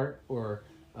your heart or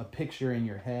a picture in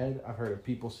your head. I've heard of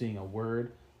people seeing a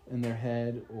word in their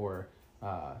head or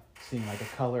seeing like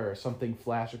a color or something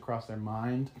flash across their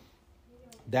mind.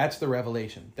 That's the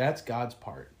revelation. That's God's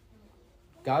part.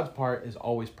 God's part is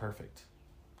always perfect.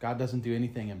 God doesn't do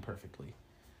anything imperfectly.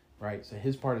 right? So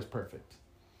his part is perfect.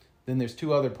 Then there's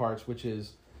two other parts, which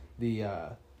is the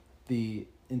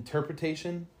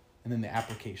interpretation and then the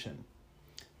application.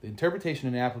 The interpretation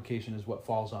and application is what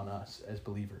falls on us as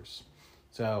believers.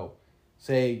 So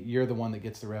say you're the one that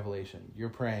gets the revelation. You're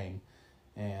praying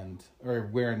or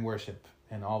we're in worship,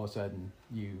 and all of a sudden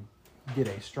you get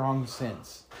a strong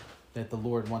sense that the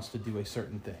Lord wants to do a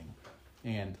certain thing.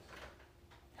 And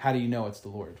how do you know it's the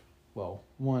Lord? Well,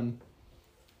 one,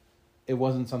 it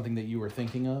wasn't something that you were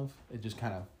thinking of. It just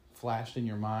kind of flashed in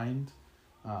your mind.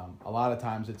 A lot of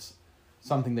times it's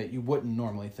something that you wouldn't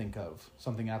normally think of,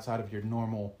 something outside of your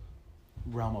normal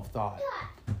realm of thought.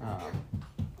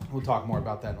 We'll talk more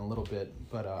about that in a little bit,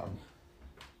 but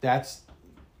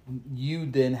you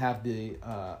then have the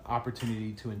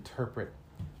opportunity to interpret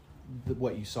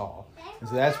what you saw. And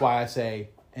so that's why I say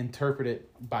interpret it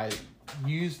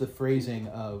use the phrasing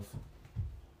of,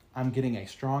 I'm getting a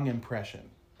strong impression,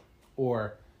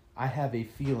 or I have a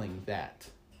feeling that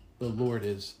the Lord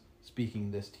is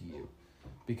speaking this to you.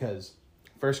 Because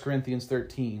 1 Corinthians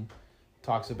 13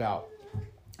 talks about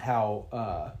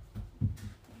how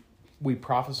we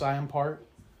prophesy in part,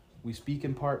 we speak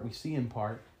in part, we see in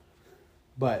part,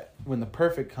 but when the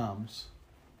perfect comes,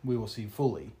 we will see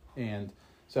fully. And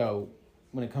so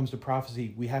when it comes to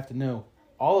prophecy, we have to know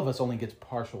all of us only gets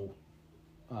partial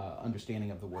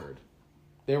understanding of the word.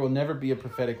 There will never be a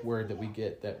prophetic word that we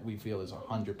get that we feel is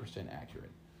 100% accurate.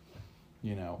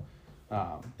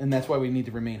 And that's why we need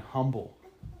to remain humble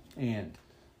and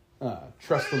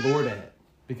trust the Lord in it,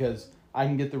 because I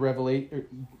can get the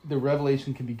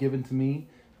revelation can be given to me,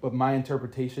 but my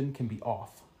interpretation can be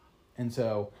off. And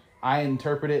so I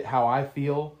interpret it how I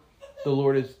feel the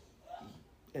Lord is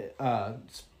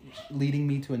leading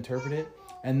me to interpret it.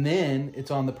 And then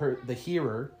it's on the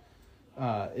hearer.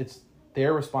 It's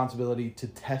their responsibility to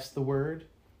test the word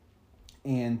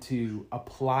and to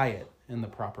apply it in the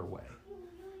proper way.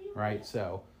 Right?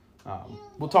 So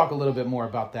we'll talk a little bit more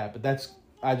about that, but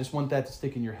I just want that to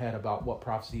stick in your head about what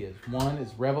prophecy is. 1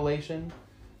 is revelation.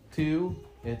 2,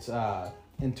 it's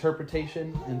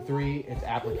interpretation. And 3, it's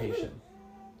application.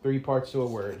 3 parts to a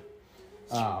word.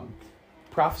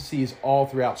 Prophecy is all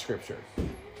throughout Scripture,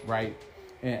 right?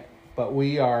 But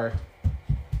we are,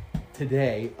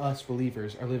 today, us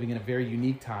believers, are living in a very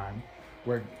unique time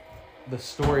where the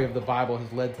story of the Bible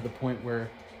has led to the point where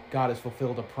God has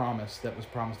fulfilled a promise that was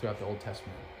promised throughout the Old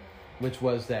Testament, which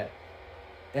was that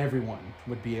everyone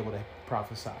would be able to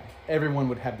prophesy. Everyone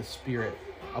would have the Spirit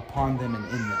upon them and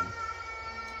in them.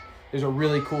 There's a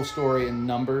really cool story in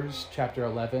Numbers chapter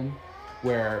 11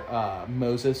 where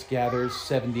Moses gathers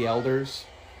 70 elders,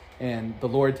 and the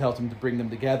Lord tells him to bring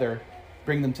them together,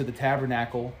 bring them to the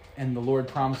tabernacle, and the Lord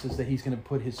promises that he's going to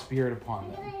put his Spirit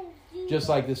upon them. Just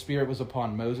like the Spirit was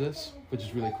upon Moses, which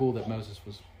is really cool that Moses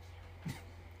was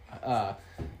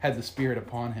had the Spirit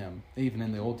upon him, even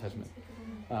in the Old Testament.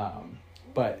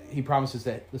 But he promises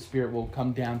that the Spirit will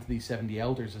come down to these 70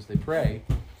 elders as they pray,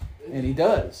 and he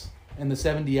does. And the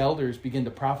 70 elders begin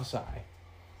to prophesy.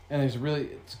 And it's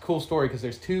a cool story because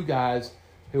there's 2 guys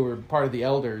who were part of the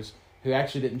elders who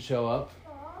actually didn't show up.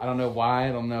 I don't know why.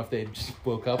 I don't know if they just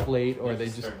woke up late or they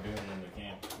just started doing it in the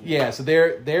camp. Yeah, so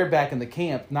they're back in the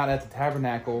camp, not at the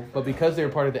tabernacle, but because they're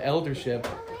part of the eldership,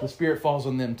 the Spirit falls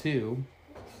on them too.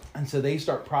 And so they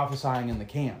start prophesying in the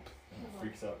camp.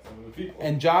 Freaks out some of the people.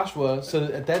 And Joshua, so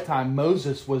at that time,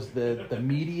 Moses was the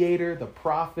mediator, the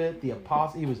prophet, the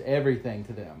apostle. He was everything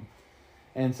to them.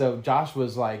 And so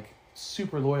Joshua's like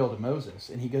super loyal to Moses.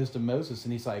 And he goes to Moses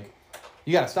and he's like,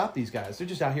 you got to stop these guys. They're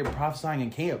just out here prophesying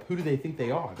in camp. Who do they think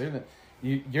they are?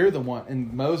 You're the one.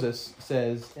 And Moses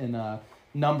says in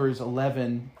Numbers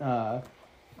 11,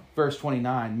 verse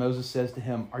 29, Moses says to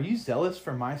him, are you zealous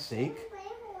for my sake?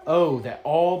 Oh, that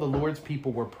all the Lord's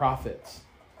people were prophets,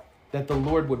 that the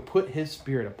Lord would put his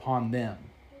Spirit upon them.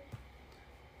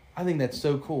 I think that's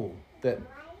so cool that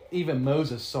even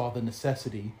Moses saw the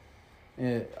necessity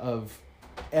of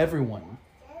everyone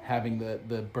having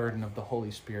the burden of the Holy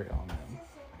Spirit on them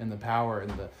and the power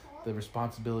and the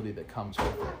responsibility that comes with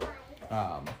it.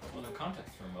 Well, the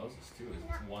context for Moses, too, is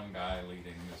it's one guy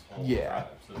leading this whole Yeah, tribe.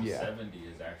 So the yeah. 70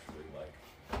 is actually like,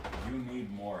 you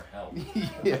need more help.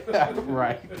 Yeah,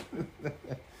 right.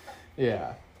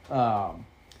 Yeah.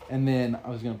 And then I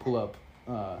was going to pull up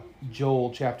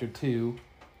Joel chapter 2.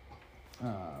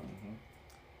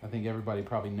 I think everybody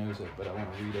probably knows it, but I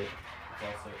want to read it.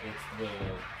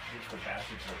 It's the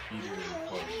passage that Peter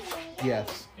quotes.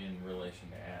 Yes. In relation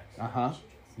to Acts.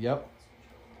 Yep.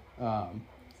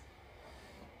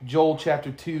 Joel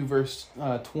chapter 2, verse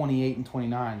 28 and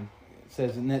 29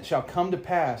 says, and it shall come to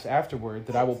pass afterward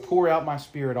that I will pour out my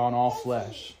Spirit on all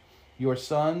flesh. Your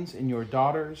sons and your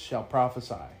daughters shall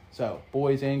prophesy. So,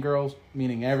 boys and girls,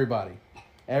 meaning everybody.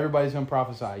 Everybody's going to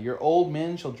prophesy. Your old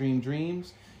men shall dream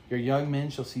dreams. Your young men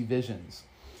shall see visions.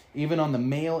 Even on the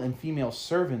male and female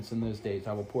servants in those days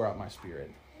I will pour out my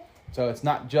Spirit. So it's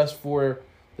not just for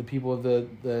the people of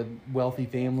the wealthy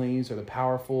families or the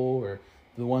powerful or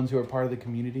the ones who are part of the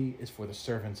community. It's for the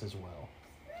servants as well.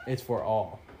 It's for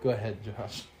all. Go ahead,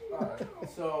 Josh. Alright,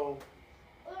 so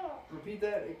repeat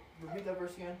that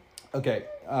verse again. Okay,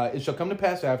 it shall come to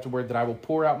pass afterward that I will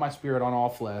pour out my Spirit on all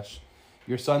flesh.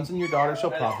 Your sons and your daughters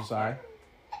shall prophesy.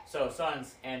 So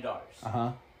sons and daughters.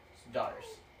 Uh-huh. Daughters.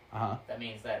 Uh-huh. That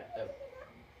means that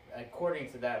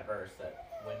according to that verse,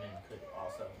 that women could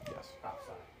also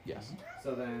prophesy. Yes.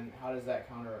 So then, how does that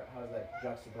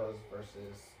juxtapose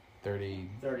versus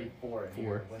 34 in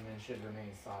here? Women should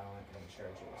remain silent in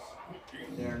churches.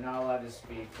 They are not allowed to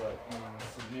speak, but in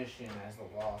submission, as the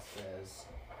law says.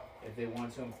 If they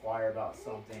want to inquire about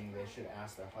something, they should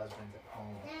ask their husbands at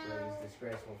home, for it is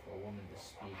disgraceful for a woman to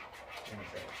speak in a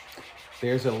church.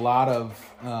 There's a lot of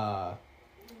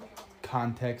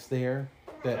context there.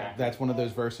 That's one of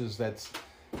those verses that's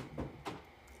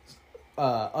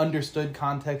understood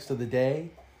context of the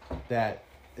day that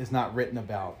is not written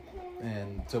about,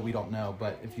 and so we don't know.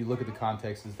 But if you look at the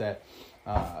context, is that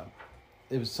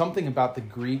it was something about the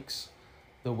Greeks,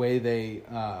 the way they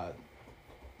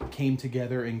came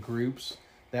together in groups,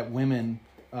 that women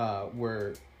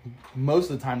were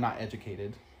most of the time not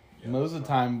educated, most of the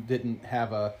time didn't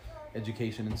have a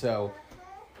education, and so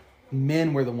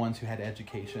men were the ones who had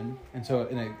education. And so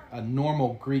in a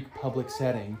normal Greek public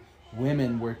setting,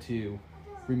 women were to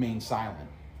remain silent.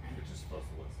 You're just supposed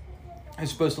to listen.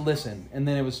 It's supposed to listen, and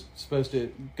then it was supposed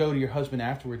to go to your husband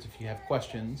afterwards if you have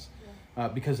questions,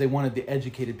 because they wanted the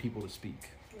educated people to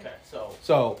speak. Okay,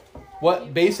 so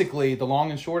what basically the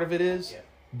long and short of it is,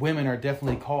 women are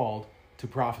definitely called to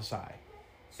prophesy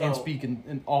and speak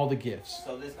in all the gifts.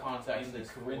 So this context in the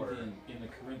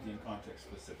Corinthian context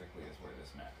specifically is where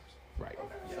this matters. Right.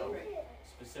 Okay. So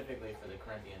specifically for the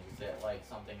Corinthians, is it like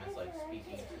something that's like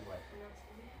speaking to like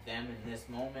them in this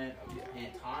moment of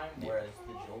time, whereas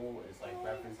the Joel is like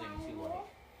referencing to like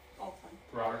all time.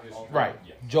 Right.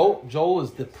 Yes. Joel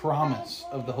is the promise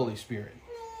of the Holy Spirit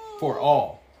for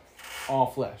all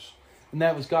flesh. And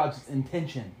that was God's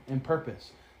intention and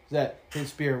purpose, that His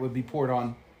Spirit would be poured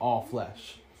on all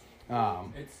flesh.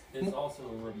 It's also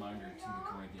a reminder to the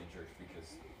Corinthian church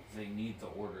because they need the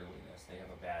orderliness. They have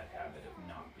a bad habit of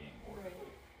not being orderly.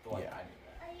 Yeah. I do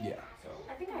that. Yeah. So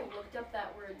I think I looked up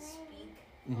that word speak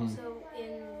also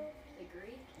in the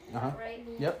Greek, right?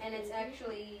 Yep. And it's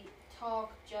actually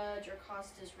talk, judge, or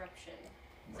cause disruption.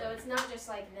 So it's not just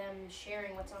like them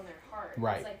sharing what's on their heart.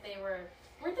 Right. It's like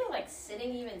weren't they like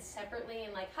sitting even separately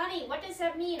and like, honey, what does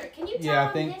that mean? Or can you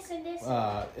tell them this and this?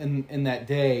 In that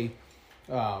day,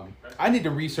 I need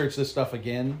to research this stuff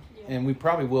again, and we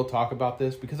probably will talk about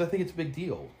this because I think it's a big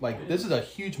deal. Like, this is a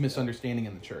huge misunderstanding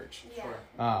in the church.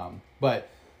 Yeah. But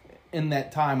in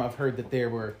that time, I've heard that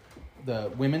the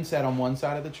women sat on one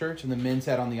side of the church and the men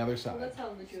sat on the other side. Well, that's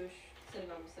how the Jewish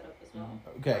synagogue was set up as well.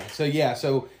 Okay,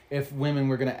 so if women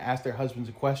were going to ask their husbands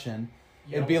a question,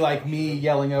 it'd be like me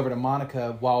yelling over to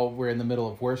Monica while we're in the middle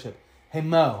of worship. Hey,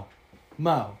 Mo,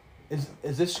 is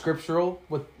this scriptural,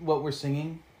 what we're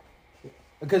singing?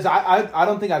 Because I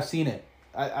don't think I've seen it.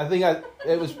 I think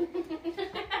it was,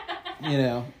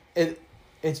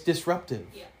 it's disruptive.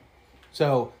 Yeah.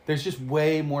 So there's just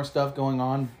way more stuff going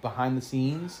on behind the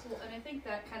scenes. Well, and I think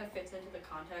that kind of fits into the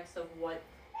context of what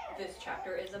this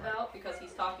chapter is about, because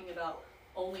he's talking about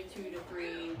only 2 to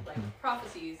 3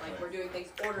 prophecies. Like, we're doing things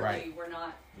orderly. Right. We're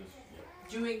not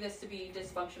doing this to be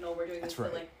dysfunctional. We're doing this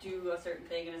to do a certain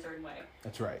thing in a certain way.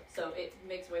 That's right. So it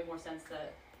makes way more sense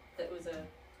that it was a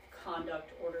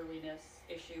conduct orderliness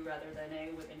issue rather than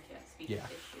a women can't speak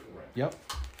issue. Right. Yep.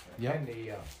 And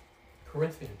the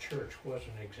Corinthian church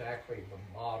wasn't exactly the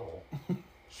model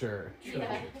Sure. church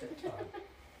at that time.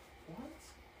 What?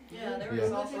 Yeah, there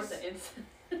was all sorts of incest.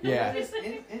 Yeah.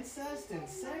 Incest and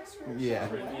sex. Yeah.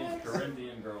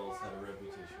 Corinthian girls had a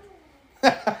reputation.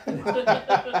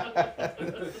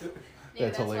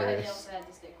 That's hilarious. Why they also had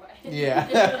to stay quiet. Yeah.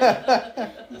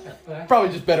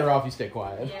 Probably just better off you stay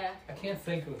quiet. Yeah. I can't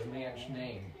think of the man's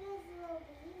name.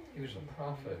 He was a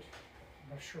prophet. I'm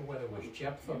not sure whether it was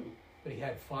Jephthah, but he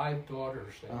had 5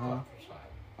 daughters that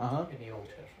prophesied in the Old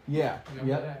Testament. Yeah.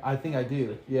 Remember that? I think I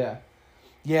do. Yeah.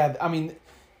 Yeah. I mean,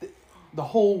 the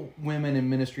whole women in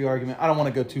ministry argument. I don't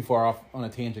want to go too far off on a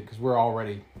tangent because we're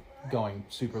already going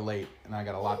super late, and I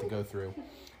got a lot to go through.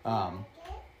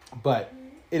 But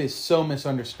it is so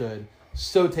misunderstood,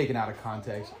 so taken out of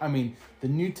context. I mean, the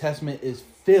New Testament is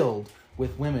filled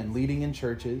with women leading in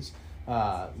churches,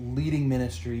 leading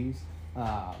ministries,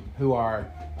 who are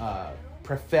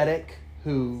prophetic,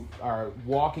 who are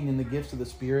walking in the gifts of the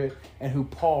Spirit, and who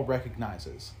Paul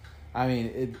recognizes. I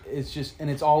mean, it's just,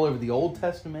 and it's all over the Old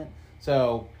Testament.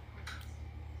 So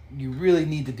you really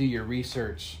need to do your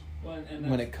research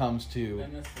when it comes to.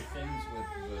 And that's the things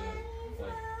with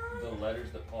the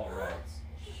letters that Paul writes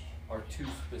are to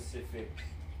specific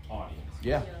audience.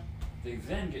 Yeah. They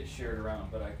then get shared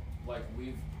around, but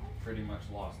we've pretty much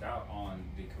lost out on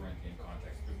the Corinthian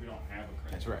context because we don't have a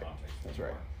Corinthian context. That's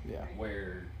right. Yeah.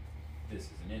 Where this is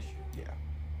an issue. Yeah.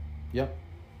 Yep.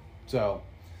 So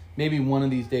maybe one of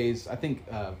these days, I think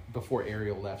before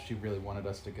Ariel left, she really wanted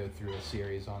us to go through a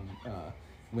series on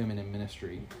women in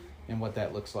ministry and what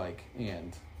that looks like.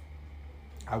 And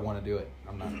I want to do it.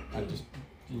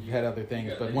 We've had other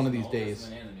things, but one of these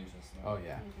days. Oh,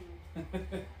 yeah.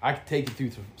 I could take you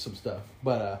through some stuff.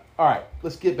 But, all right,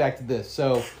 let's get back to this.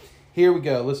 So here we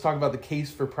go. Let's talk about the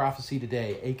case for prophecy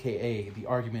today, a.k.a. the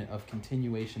argument of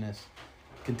continuationism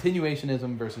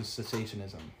versus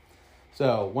cessationism.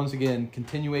 So, once again,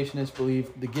 continuationists believe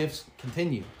the gifts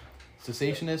continue.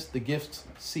 Cessationists, the gifts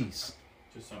cease.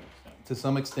 To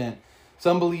some extent.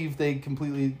 Some believe they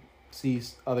completely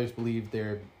cease. Others believe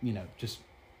they're, just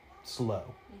slow.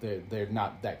 They're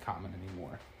not that common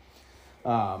anymore.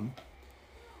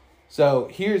 So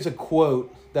here's a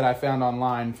quote that I found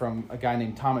online from a guy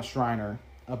named Thomas Schreiner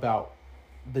about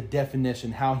the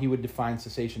definition, how he would define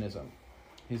cessationism.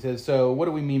 He says, so what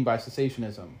do we mean by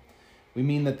cessationism? We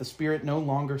mean that the Spirit no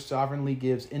longer sovereignly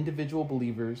gives individual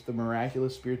believers the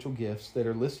miraculous spiritual gifts that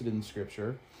are listed in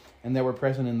Scripture and that were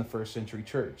present in the first century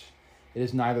church. It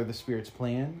is neither the Spirit's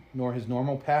plan nor his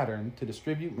normal pattern to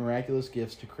distribute miraculous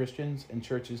gifts to Christians and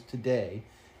churches today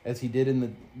as he did in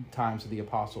the times of the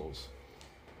apostles.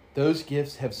 Those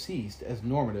gifts have ceased as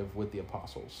normative with the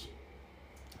apostles.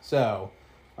 So,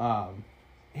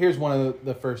 here's one of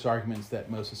the first arguments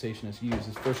that most cessationists use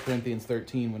is 1 Corinthians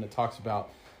 13 when it talks about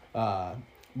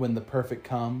when the perfect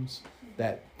comes,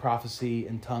 that prophecy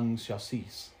and tongues shall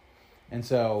cease. And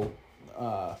so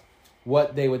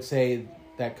what they would say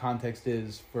that context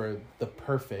is for the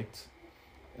perfect,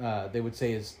 they would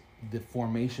say is the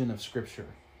formation of Scripture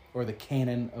or the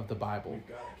canon of the Bible. We've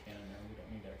got a canon now, we don't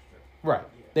need extra. Right.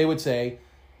 They would say,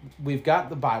 we've got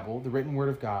the Bible, the written word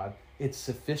of God. It's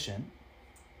sufficient,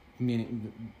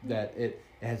 meaning that it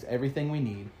has everything we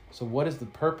need. So what is the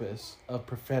purpose of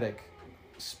prophetic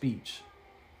speech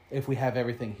if we have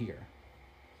everything here?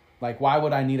 Like, why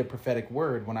would I need a prophetic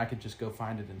word when I could just go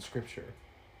find it in Scripture?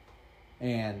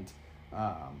 And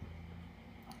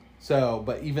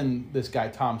but even this guy,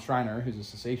 Tom Schreiner, who's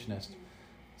a cessationist,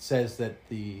 says that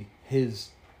the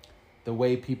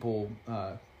way people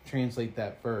translate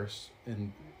that verse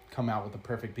and come out with the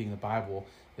perfect being the Bible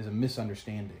is a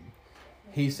misunderstanding.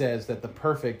 He says that the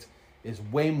perfect is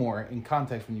way more, in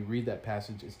context when you read that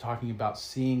passage, is talking about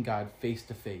seeing God face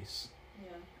to face.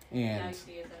 Yeah. And now you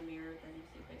see it in a mirror, then you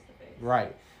see face to face.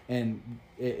 Right. And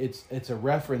it's a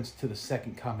reference to the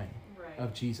second coming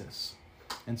of Jesus.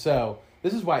 And so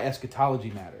this is why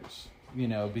eschatology matters,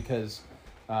 because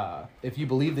if you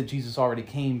believe that Jesus already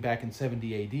came back in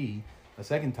 70 AD a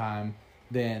second time,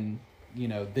 then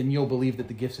you'll believe that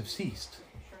the gifts have ceased.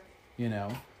 Sure.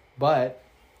 But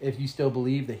if you still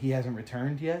believe that he hasn't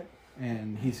returned yet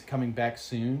and he's coming back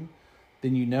soon,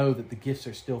 then you know that the gifts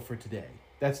are still for today.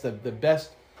 That's the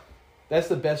best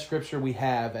scripture we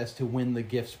have as to when the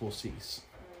gifts will cease,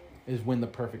 is when the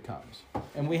perfect comes.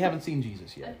 And we haven't seen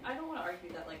Jesus yet. I don't want to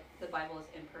argue that the Bible is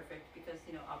imperfect because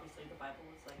obviously the Bible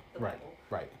is the right, Bible.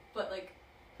 Right. But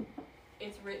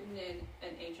it's written in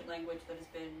an ancient language that has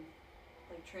been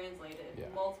translated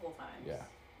multiple times. Yeah.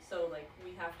 So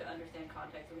we have to understand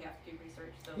context and we have to do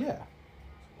research. So yeah.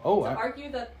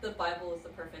 Argue that the Bible is the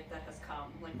perfect that has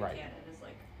come, the canon is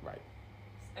right.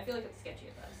 I feel like it's sketchy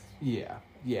at best.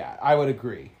 Yeah, I would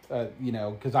agree.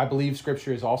 Because I believe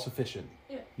Scripture is all sufficient.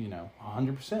 Yeah.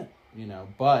 100%.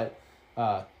 But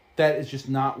that is just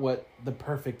not what the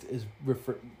perfect is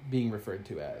being referred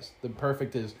to as. The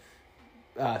perfect is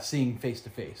seeing face to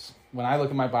face. When I look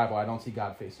at my Bible, I don't see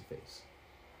God face to face.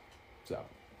 So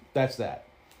that's that.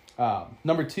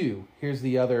 Number 2, here's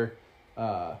the other.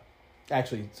 To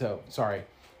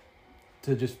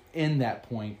just end that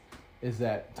point, is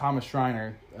that Thomas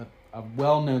Schreiner, a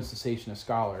well-known cessationist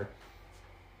scholar,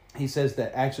 he says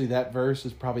that actually that verse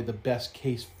is probably the best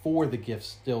case for the gifts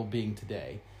still being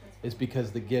today, is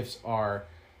because the gifts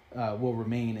will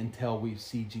remain until we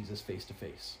see Jesus face to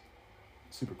face.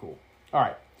 Super cool. All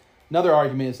right. Another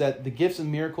argument is that the gifts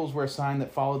and miracles were a sign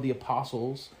that followed the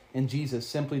apostles and Jesus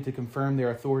simply to confirm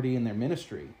their authority in their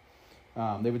ministry.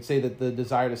 They would say that the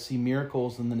desire to see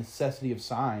miracles and the necessity of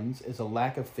signs is a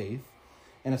lack of faith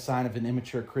and a sign of an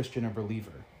immature Christian or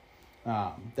believer.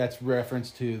 That's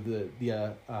reference to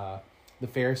the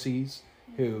Pharisees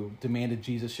who demanded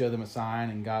Jesus show them a sign,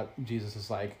 and Jesus is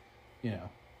like,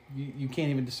 you can't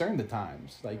even discern the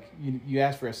times. Like, you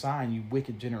ask for a sign, you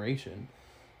wicked generation.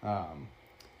 And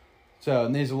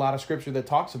there's a lot of scripture that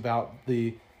talks about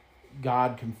the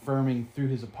God confirming through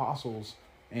his apostles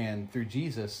and through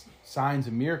Jesus signs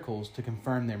and miracles to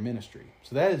confirm their ministry.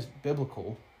 So that is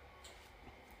biblical.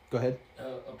 Go ahead.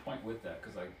 A point with that,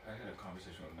 because I had a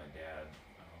conversation with my dad,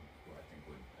 who I think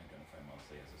would identify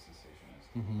mostly as a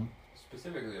cessationist,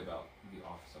 specifically about the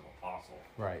office of apostle,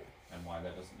 right, and why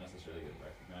that doesn't necessarily get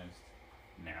recognized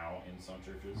now in some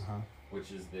churches,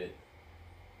 which is that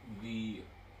the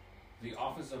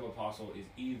office of apostle is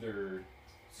either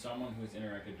someone who's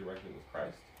interacted directly with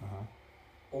Christ,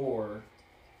 or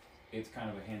it's kind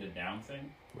of a handed down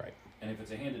thing, right? And if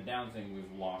it's a handed down thing,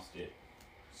 we've lost it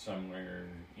somewhere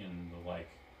in the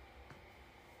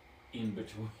in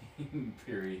between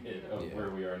period of where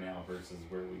we are now versus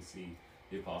where we see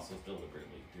the apostles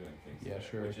deliberately doing things. Yeah, there,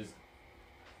 sure. Which is,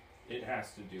 it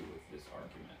has to do with this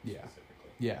argument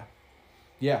specifically.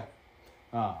 Yeah.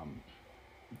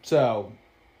 So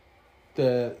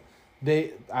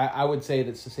I would say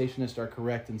that cessationists are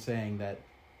correct in saying that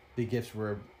the gifts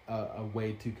were a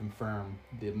way to confirm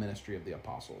the ministry of the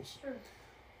apostles. Sure.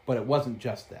 But it wasn't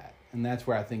just that. And that's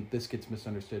where I think this gets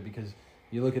misunderstood, because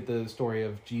you look at the story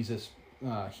of Jesus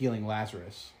healing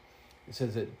Lazarus. It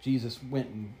says that Jesus went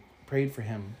and prayed for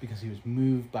him because he was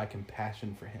moved by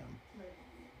compassion for him. Right.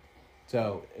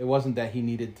 So it wasn't that he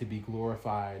needed to be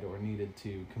glorified or needed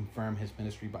to confirm his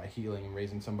ministry by healing and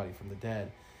raising somebody from the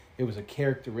dead. It was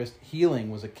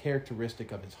healing was a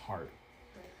characteristic of his heart.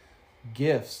 Right.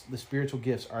 Gifts, the spiritual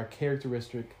gifts, are a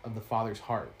characteristic of the Father's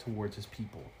heart towards his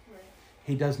people. Right.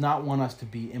 He does not want us to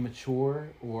be immature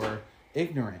or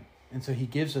ignorant. And so he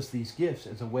gives us these gifts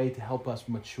as a way to help us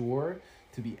mature,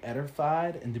 to be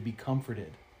edified, and to be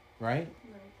comforted. Right?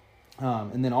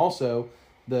 And then also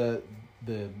the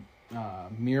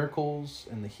miracles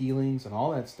and the healings and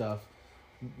all that stuff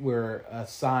were a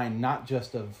sign not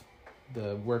just of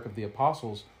the work of the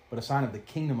apostles, but a sign of the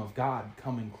kingdom of God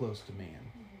coming close to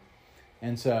man.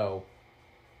 And so,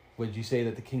 would you say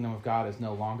that the kingdom of God is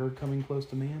no longer coming close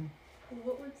to man?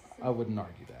 I wouldn't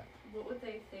argue that. What would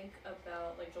they think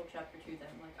about Joel chapter 2 then?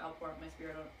 I'll pour out my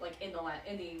spirit on in the last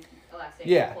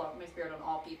days. I'll pour out my spirit on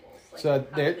all peoples. So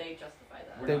how do they justify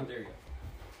that? We're not there yet.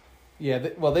 Yeah,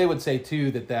 they would say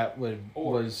too that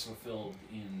was fulfilled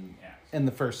in Acts in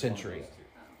the first century.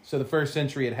 So the first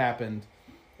century had happened,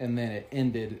 and then it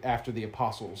ended after the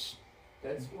apostles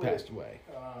passed away.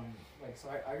 So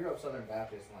I grew up Southern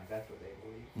Baptist, and that's what they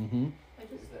believe.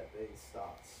 Mm-hmm. Is that they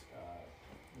stopped.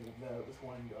 That it was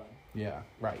one and done. Yeah,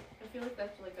 right. I feel like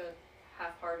that's a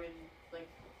half-hearted,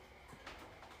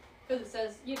 because it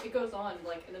says, it goes on,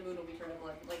 and the moon will be turned to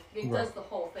blood. It does the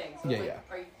whole thing. So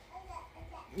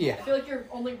Yeah. I feel like you're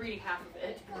only reading half of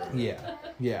it.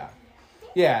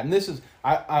 Yeah, and this is,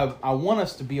 I want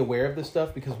us to be aware of this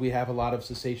stuff because we have a lot of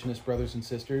cessationist brothers and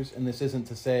sisters, and this isn't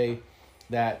to say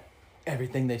that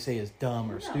everything they say is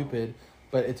dumb or stupid,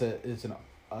 but it's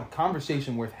a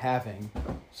conversation worth having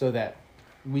so that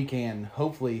we can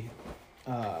hopefully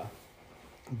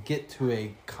get to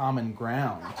a common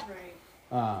ground.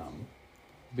 Right.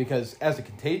 Because as a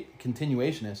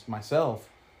continuationist myself,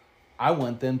 I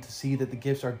want them to see that the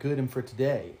gifts are good and for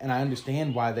today. And I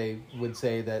understand why they would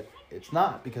say that it's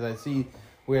not, because I see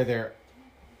where they're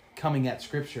coming at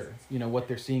Scripture, what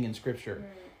they're seeing in Scripture.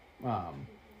 Right.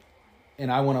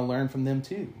 And I want to learn from them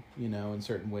too, in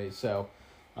certain ways. So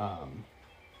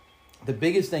the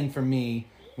biggest thing for me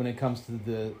when it comes to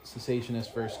the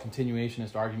cessationist versus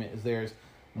continuationist argument is there's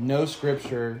no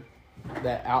Scripture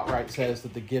that outright says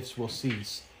that the gifts will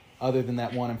cease, other than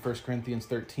that one in 1 Corinthians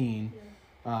 13.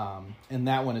 And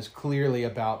that one is clearly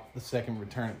about the second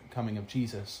coming of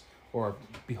Jesus, or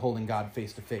beholding God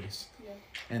face to face.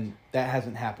 And that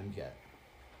hasn't happened yet.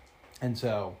 And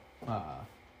so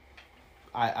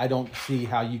I don't see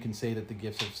how you can say that the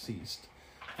gifts have ceased.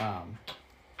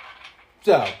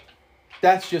 So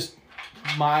that's just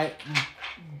my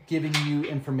giving you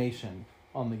information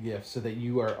on the gifts so that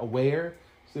you are aware,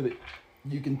 so that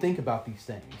you can think about these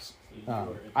things.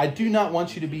 I do not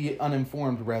want you to be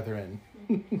uninformed, brethren,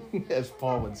 as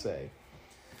Paul would say.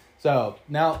 So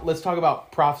now let's talk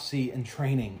about prophecy and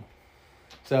training.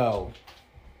 So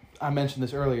I mentioned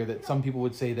this earlier, that some people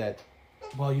would say that,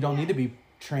 well, you don't need to be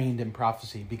trained in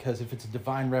prophecy, because if it's a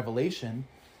divine revelation,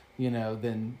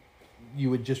 then you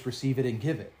would just receive it and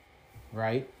give it,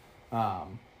 right?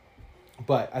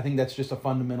 But I think that's just a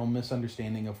fundamental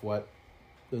misunderstanding of what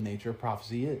the nature of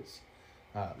prophecy is.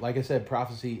 Like I said,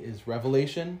 prophecy is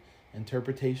revelation,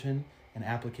 interpretation, and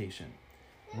application.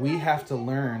 We have to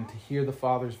learn to hear the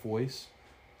Father's voice,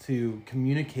 to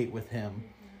communicate with him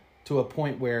to a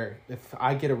point where if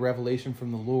I get a revelation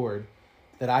from the Lord,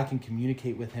 that I can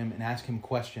communicate with him and ask him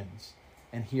questions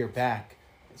and hear back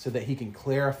so that he can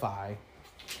clarify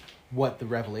what the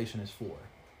revelation is for,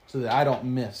 so that I don't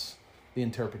miss the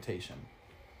interpretation.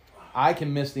 I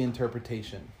can miss the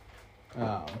interpretation.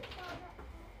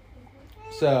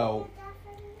 So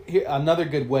here, another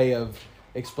good way of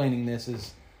explaining this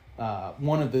is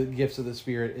one of the gifts of the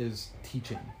Spirit is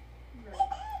teaching,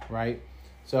 right?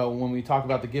 So when we talk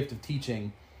about the gift of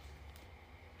teaching,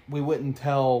 we wouldn't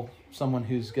tell someone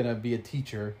who's going to be a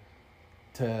teacher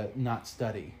to not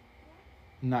study,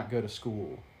 not go to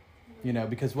school,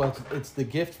 because it's the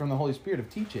gift from the Holy Spirit of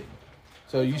teaching.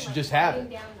 So you should just have it.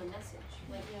 Down the message,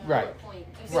 right. Point.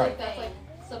 I feel like that's like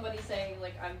somebody saying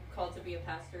I'm called to be a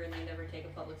pastor and they never take a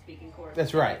public speaking course.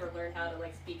 That's right. Never learn how to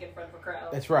speak in front of a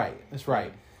crowd. That's right. In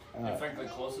fact, the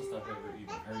closest I've ever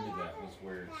even heard to that was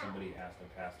where somebody asked a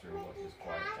pastor what his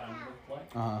quiet time looked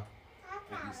like.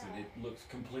 And he said, it looks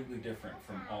completely different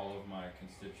from all of my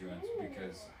constituents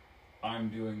because I'm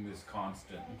doing this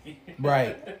constantly.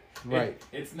 Right.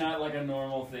 It's not like a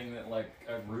normal thing that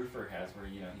a roofer has where,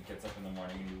 he gets up in the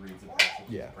morning and he reads a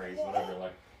passage, prays,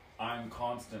 whatever. I'm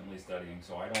constantly studying,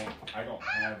 so I don't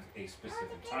have a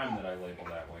specific time that I label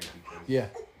that way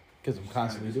because I'm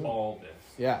constantly doing all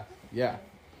this. Yeah.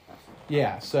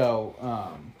 So,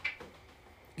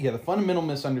 the fundamental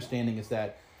misunderstanding is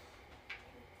that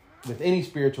with any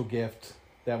spiritual gift,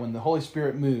 that when the Holy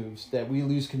Spirit moves, that we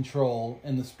lose control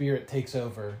and the Spirit takes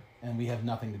over and we have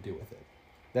nothing to do with it.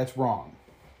 That's wrong,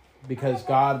 because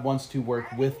God wants to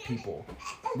work with people.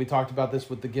 We talked about this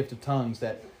with the gift of tongues,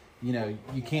 that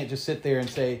you can't just sit there and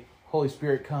say, Holy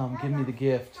Spirit, come, give me the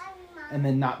gift, and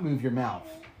then not move your mouth.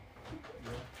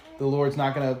 The Lord's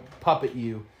not going to puppet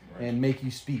you and make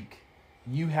you speak.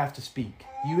 You have to speak.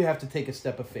 You have to take a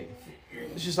step of faith.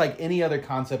 It's just like any other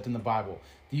concept in the Bible.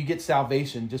 Do you get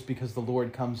salvation just because the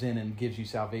Lord comes in and gives you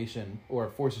salvation or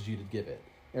forces you to give it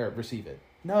or receive it?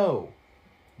 No.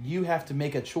 You have to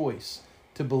make a choice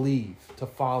to believe, to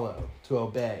follow, to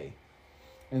obey.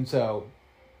 And so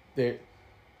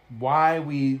why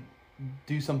we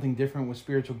do something different with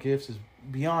spiritual gifts is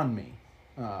beyond me,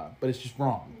 but it's just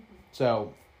wrong.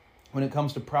 So when it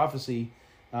comes to prophecy,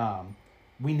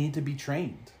 we need to be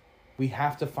trained. We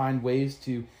have to find ways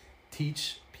to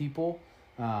teach people,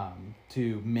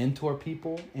 to mentor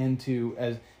people, and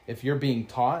if you're being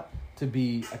taught, to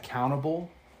be accountable.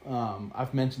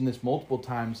 I've mentioned this multiple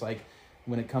times,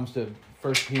 when it comes to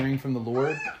first hearing from the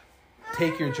Lord,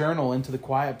 take your journal into the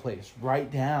quiet place,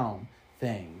 write down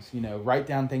things, write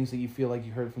down things that you feel like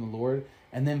you heard from the Lord,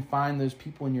 and then find those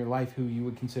people in your life who you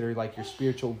would consider your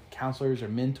spiritual counselors or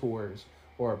mentors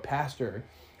or a pastor,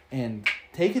 and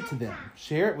take it to them,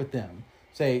 share it with them.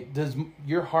 Say, does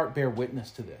your heart bear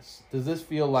witness to this? Does this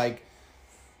feel like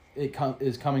it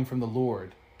is coming from the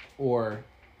Lord, or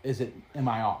am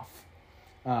I off?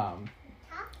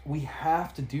 We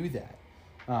have to do that.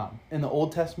 In the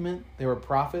Old Testament, there were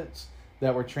prophets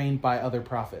that were trained by other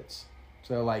prophets.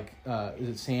 So, is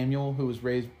it Samuel who was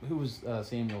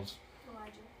Samuel's?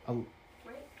 Elijah.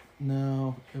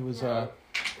 No, it was. I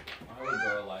would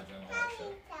go Elijah and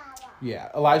Elisha. Yeah,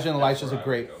 Elijah and Elisha is a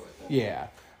great. Yeah.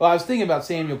 Well, I was thinking about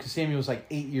Samuel because Samuel was 8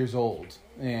 years old,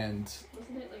 and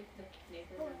Wasn't it the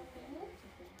Nathan or something?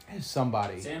 it's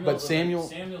somebody.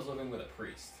 Samuel's living with a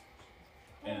priest,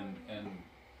 and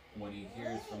when he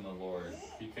hears from the Lord,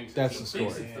 he thinks that's the story.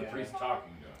 It's the priest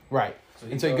talking to him. Right. So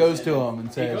he goes to him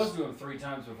and says... He goes to him 3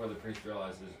 times before the priest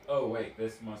realizes, oh, wait,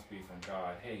 this must be from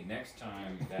God. Hey, next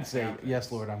time that say, happens...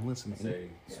 yes, Lord, I'm listening. Say,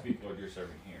 speak, Lord, your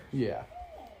servant hears. Yeah.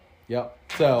 Yep.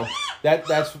 So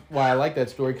that's why I like that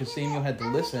story, because Samuel had to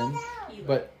listen. Eli.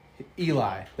 But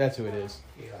Eli, that's who it is.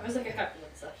 I was like, I have to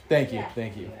look such. Thank you. I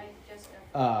just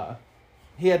know.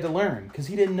 He had to learn, because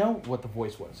he didn't know what the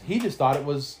voice was. He just thought it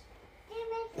was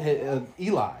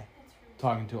Eli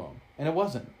talking to him, and it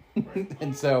wasn't.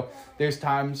 And so there's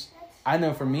times, I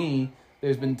know for me,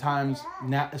 there's been times,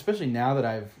 now, especially now that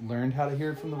I've learned how to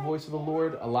hear from the voice of the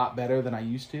Lord a lot better than I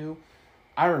used to,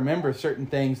 I remember certain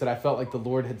things that I felt like the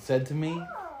Lord had said to me,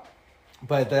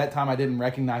 but at that time I didn't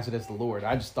recognize it as the Lord.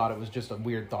 I just thought it was just a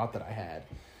weird thought that I had,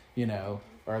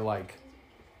 or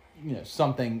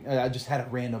something. I just had a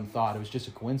random thought. It was just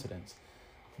a coincidence.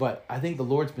 But I think the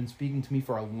Lord's been speaking to me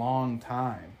for a long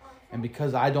time. And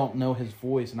because I don't know his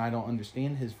voice and I don't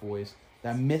understand his voice,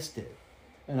 I missed it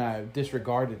and I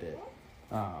disregarded it.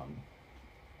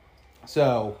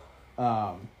 So,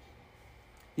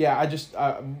 yeah,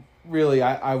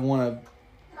 I want to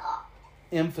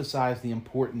emphasize the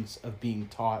importance of being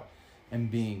taught and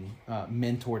being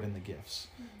mentored in the gifts.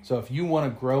 So if you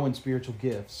want to grow in spiritual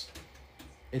gifts,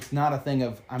 it's not a thing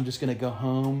of I'm just going to go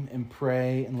home and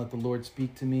pray and let the Lord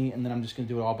speak to me, and then I'm just going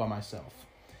to do it all by myself.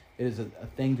 It is a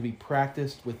thing to be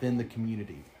practiced within the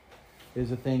community. It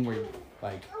is a thing where,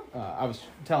 like, I was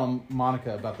telling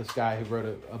Monica about this guy who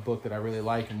wrote a book that I really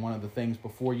like, and one of the things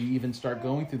before you even start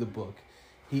going through the book,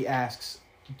 he asks,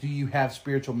 do you have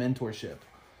spiritual mentorship?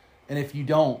 And if you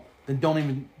don't, then don't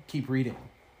even keep reading,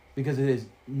 because it is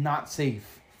not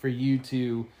safe for you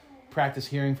to practice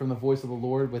hearing from the voice of the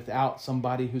Lord without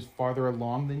somebody who's farther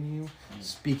along than you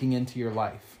speaking into your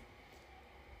life.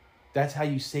 That's how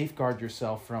you safeguard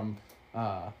yourself from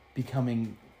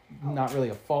becoming not really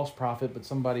a false prophet, but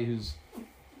somebody who's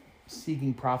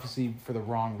seeking prophecy for the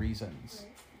wrong reasons,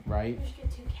 right? You just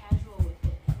get too casual with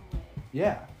it in a way.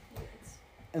 Yeah.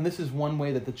 And this is one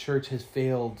way that the church has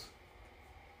failed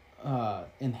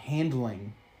in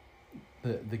handling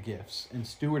the gifts and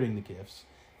stewarding the gifts.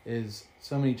 Is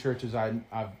so many churches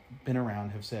I've been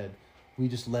around have said, we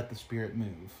just let the Spirit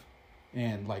move.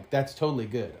 And like, that's totally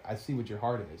good. I see what your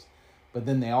heart is. But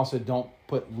then they also don't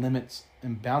put limits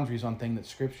and boundaries on things that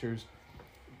Scriptures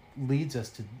leads us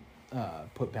to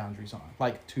put boundaries on,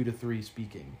 like 2 to 3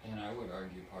 speaking. And I would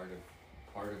argue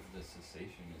part of the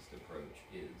cessationist approach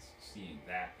is seeing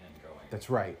that and going,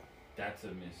 That's right. That's a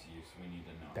misuse. We need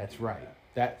to not. That's do right.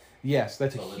 That. That's So a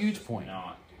let's huge just point.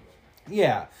 Not do it.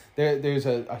 Yeah, there's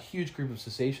a huge group of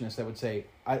cessationists that would say,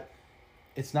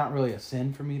 it's not really a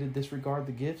sin for me to disregard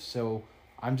the gifts, so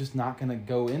I'm just not going to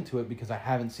go into it because I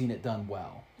haven't seen it done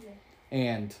well. Yeah.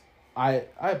 And I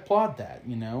applaud that,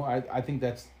 I think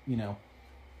that's,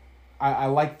 I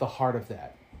like the heart of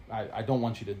that. I don't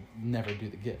want you to never do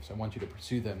the gifts. I want you to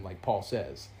pursue them like Paul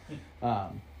says.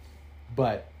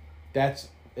 But that's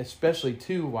especially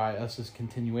too why us as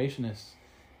continuationists,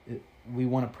 we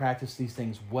want to practice these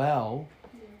things well,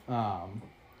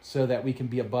 so that we can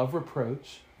be above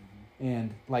reproach.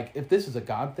 And like, if this is a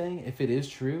God thing, if it is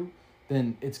true,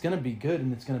 then it's going to be good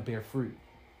and it's going to bear fruit.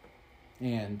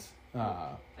 And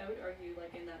I would argue,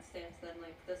 like, in that stance, then,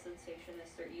 like, the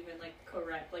cessationists are even, like,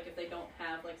 correct. Like, if they don't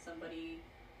have, like, somebody,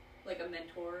 like, a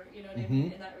mentor, you know what I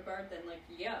mean, in that regard, then, like,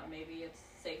 yeah, maybe it's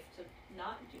safe to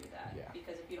not do that. Yeah.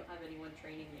 Because if you don't have anyone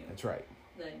training you, that's right.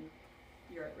 then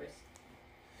you're at risk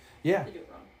Yeah. to do it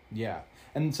wrong. Yeah.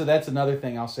 And so that's another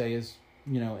thing I'll say is,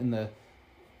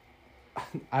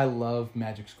 I love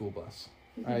Magic School Bus.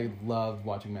 I love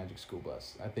watching Magic School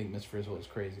Bus. I think Miss Frizzle is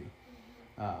crazy.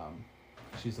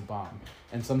 She's a bomb.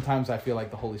 And sometimes I feel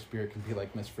like the Holy Spirit can be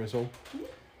like Miss Frizzle,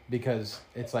 because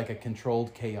it's like a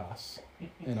controlled chaos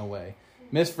in a way.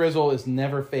 Miss Frizzle is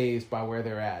never fazed by where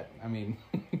they're at. I mean,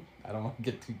 I don't want to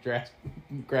get too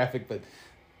graphic, but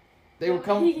they were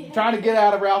trying to get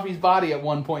out of Ralphie's body at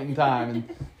one point in time,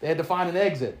 and they had to find an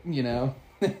exit,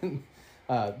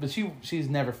 but she's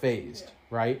never fazed,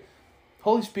 right?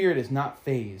 Holy Spirit is not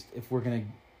fazed if we're going to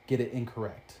get it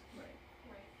incorrect.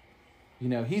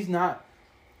 Right. He's not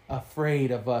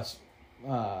afraid of us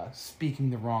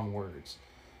speaking the wrong words.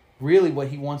 Really, what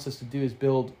he wants us to do is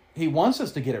he wants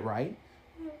us to get it right,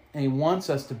 and he wants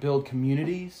us to build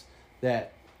communities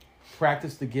that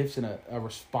practice the gifts in a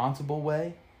responsible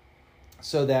way,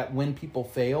 so that when people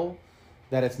fail,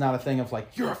 that it's not a thing of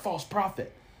like, you're a false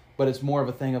prophet, but it's more of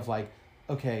a thing of like,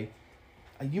 okay,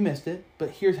 you missed it, but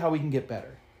here's how we can get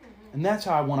better. And that's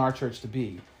how I want our church to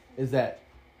be, is that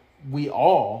we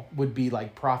all would be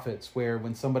like prophets, where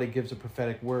when somebody gives a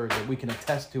prophetic word, that we can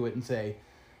attest to it and say,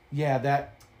 yeah,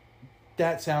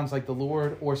 that sounds like the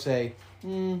Lord, or say,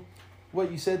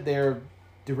 what you said there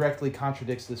directly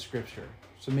contradicts the Scripture.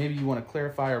 So maybe you want to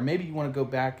clarify, or maybe you want to go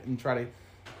back and try to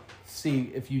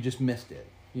see if you just missed it,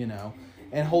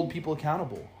 and hold people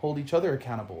accountable, hold each other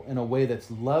accountable in a way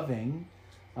that's loving,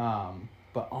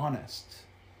 but honest.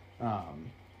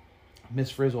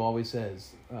 Miss Frizzle always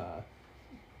says,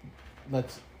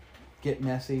 let's get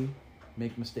messy,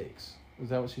 make mistakes. Is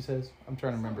that what she says? I'm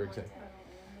trying to remember exactly.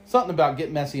 Something about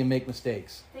get messy and make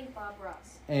mistakes. Think Bob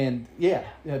Ross. And yeah,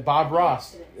 Bob Happy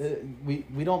Ross. accidents.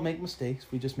 We don't make mistakes.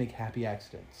 We just make happy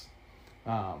accidents.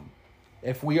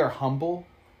 If we are humble,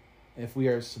 if we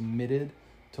are submitted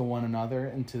to one another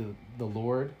and to the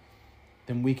Lord,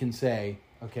 then we can say,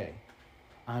 okay,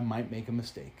 I might make a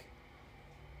mistake.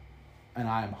 And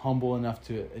I am humble enough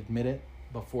to admit it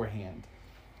beforehand.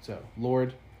 So,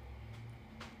 Lord,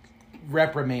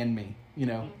 reprimand me.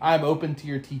 I'm open to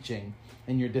your teaching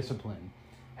and your discipline.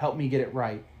 Help me get it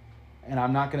right. And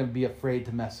I'm not going to be afraid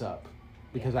to mess up,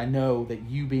 because I know that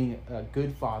you, being a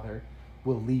good father,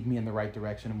 will lead me in the right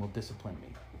direction and will discipline me.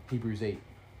 Hebrews 8. He's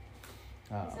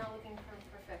not looking for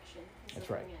perfection. He's That's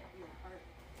looking right. at your heart.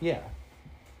 Yeah.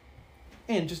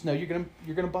 And just know you're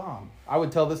gonna bomb. I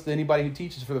would tell this to anybody who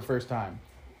teaches for the first time.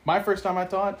 My first time I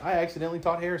taught, I accidentally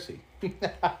taught heresy.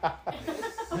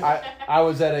 I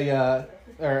was at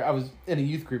I was in a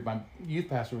youth group. My youth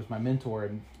pastor was my mentor,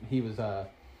 and he was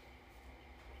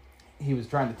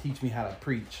trying to teach me how to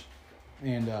preach,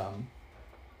 and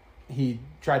he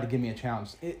tried to give me a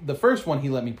challenge. The first one, he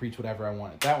let me preach whatever I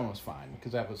wanted. That one was fine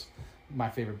because that was my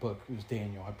favorite book. It was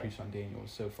Daniel. I preached on Daniel. It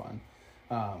was so fun.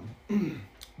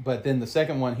 But then the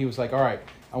second one, he was like, all right,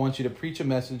 I want you to preach a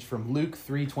message from Luke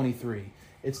 3:23.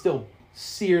 It's still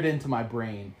seared into my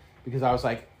brain because I was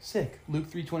like, sick. Luke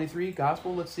 3:23,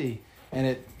 gospel, let's see. And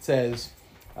it says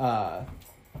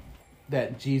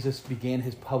that Jesus began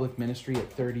his public ministry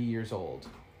at 30 years old.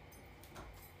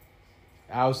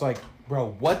 I was like,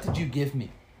 bro, what did you give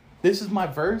me? This is my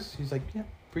verse? He's like, yeah,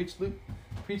 preach Luke,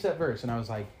 preach that verse. And I was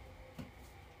like,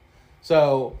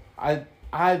 so I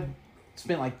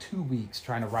spent like 2 weeks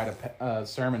trying to write a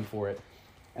sermon for it.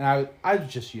 And I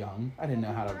was just young. I didn't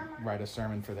know how to write a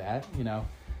sermon for that, you know.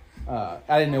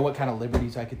 I didn't know what kind of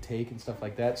liberties I could take and stuff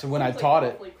like that. So when I taught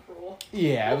it, cruel.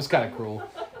 yeah, it was kind of cruel.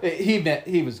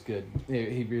 He was good.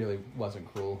 He really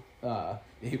wasn't cruel.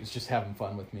 He was just having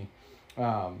fun with me.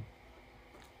 So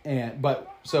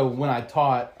when I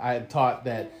had taught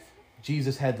that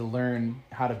Jesus had to learn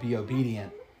how to be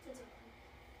obedient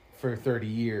for 30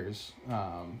 years.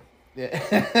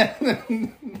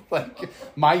 Like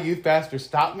my youth pastor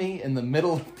stopped me in the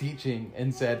middle of teaching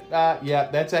and said, yeah,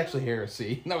 that's actually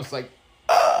heresy. And I was like,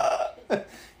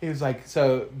 He was like,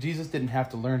 so Jesus didn't have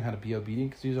to learn how to be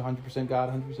obedient because he was 100% God,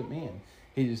 100% man.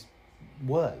 He just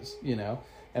was, you know.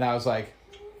 And I was like,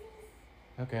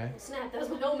 okay. Snap, that was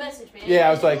my whole message, man. Yeah,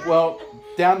 I was like, well,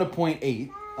 down to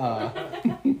 0.8.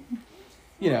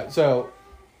 You know, so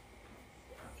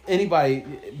anybody,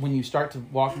 when you start to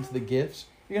walk into the gifts,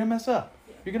 you're going to mess up.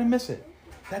 You're going to miss it.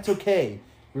 That's okay.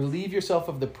 Relieve yourself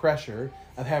of the pressure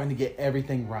of having to get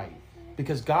everything right.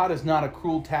 Because God is not a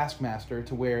cruel taskmaster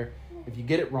to where if you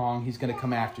get it wrong, he's going to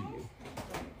come after you.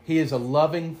 He is a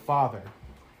loving father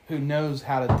who knows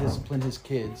how to discipline his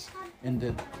kids and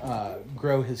to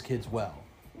grow his kids well.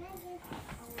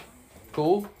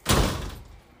 Cool?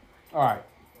 All right.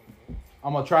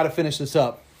 I'm going to try to finish this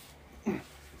up.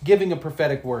 Giving a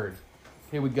prophetic word.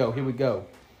 Here we go.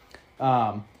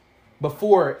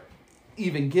 Before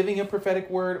even giving a prophetic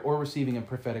word or receiving a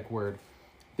prophetic word,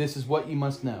 this is what you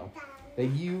must know. That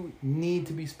you need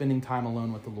to be spending time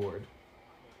alone with the Lord.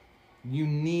 You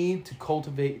need to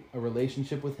cultivate a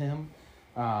relationship with him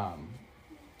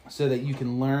so that you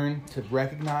can learn to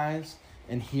recognize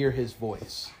and hear his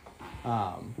voice.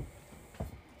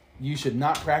 You should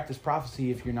not practice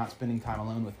prophecy if you're not spending time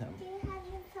alone with him.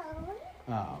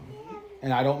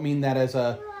 And I don't mean that as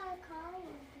a,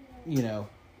 you know,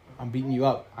 I'm beating you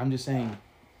up. I'm just saying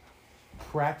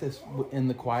practice in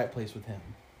the quiet place with him.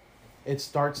 It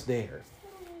starts there.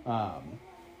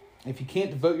 If you can't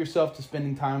devote yourself to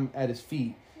spending time at his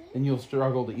feet, then you'll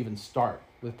struggle to even start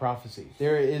with prophecy.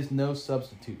 There is no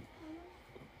substitute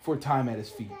for time at his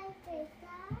feet.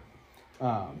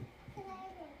 And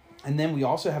then we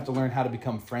also have to learn how to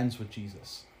become friends with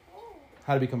Jesus,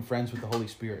 how to become friends with the Holy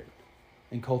Spirit,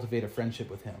 and cultivate a friendship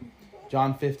with him.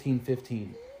 John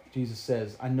 15:15, Jesus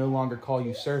says, I no longer call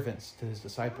you servants to his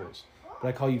disciples, but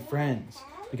I call you friends,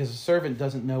 because a servant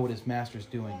doesn't know what his master's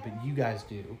doing, but you guys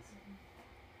do.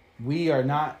 We are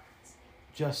not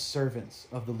just servants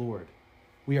of the Lord.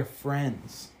 We are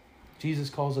friends.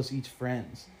 Jesus calls us each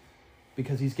friends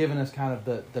because he's given us kind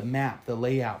of the map, the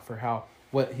layout for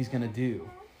what he's going to do.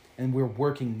 And we're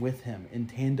working with him, in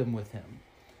tandem with him.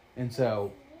 And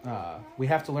so we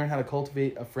have to learn how to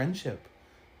cultivate a friendship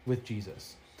with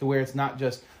Jesus to where it's not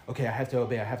just, okay, I have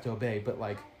to obey, but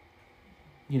like,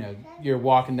 you know, you're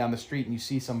walking down the street and you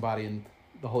see somebody and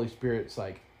the Holy Spirit's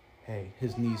like, hey,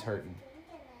 his knee's hurting.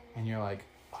 And you're like,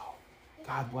 oh,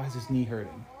 God, why is his knee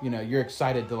hurting? You know, you're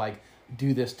excited to like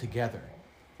do this together.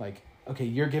 Like, okay,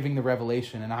 you're giving the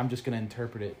revelation and I'm just going to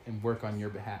interpret it and work on your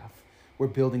behalf. We're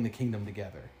building the kingdom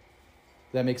together.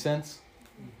 Does that make sense?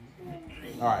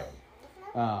 Mm-hmm. All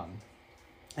right.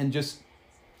 And just,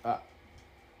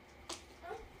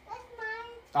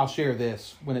 I'll share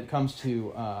this when it comes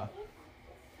to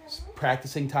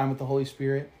practicing time with the Holy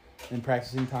Spirit and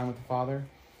practicing time with the Father.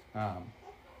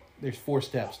 There's 4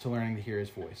 steps to learning to hear his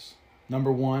voice.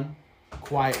 Number 1,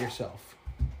 quiet yourself.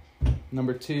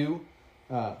 Number 2,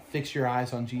 fix your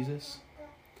eyes on Jesus.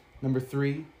 Number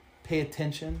 3, pay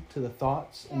attention to the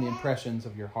thoughts and the impressions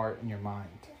of your heart and your mind.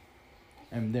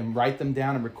 and then write them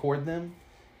down and record them,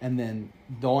 and then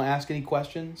don't ask any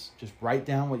questions. Just write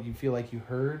down what you feel like you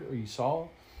heard or you saw,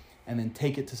 and then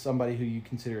take it to somebody who you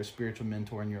consider a spiritual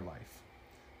mentor in your life.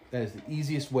 That is the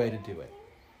easiest way to do it.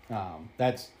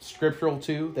 That's scriptural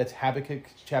too. That's Habakkuk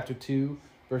chapter 2,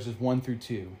 verses 1 through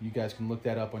 2. You guys can look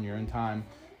that up on your own time.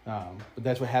 But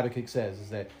that's what Habakkuk says, is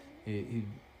that he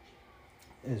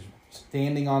is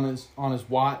standing on his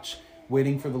watch,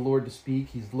 waiting for the Lord to speak.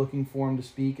 He's looking for him to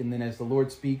speak, and then as the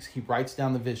Lord speaks, he writes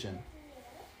down the vision,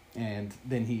 and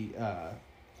then he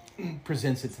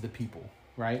presents it to the people,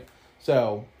 right?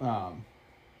 So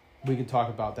we could talk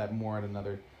about that more at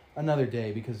another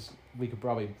day, because we could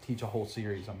probably teach a whole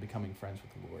series on becoming friends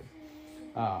with the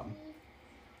Lord.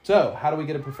 So how do we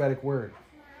get a prophetic word?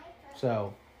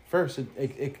 So first,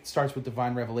 it starts with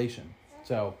divine revelation.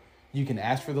 So you can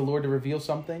ask for the Lord to reveal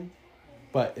something,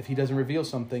 but if he doesn't reveal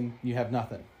something, you have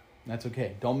nothing. That's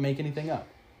okay. Don't make anything up.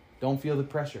 Don't feel the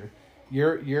pressure.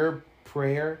 Your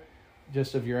prayer,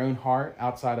 just of your own heart,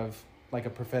 outside of like a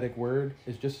prophetic word,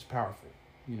 is just as powerful.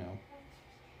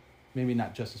 Maybe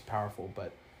not just as powerful,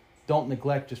 but don't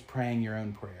neglect just praying your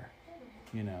own prayer.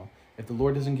 If the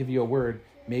Lord doesn't give you a word,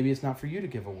 maybe it's not for you to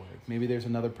give a word. Maybe there's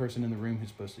another person in the room who's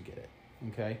supposed to get it.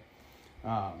 Okay?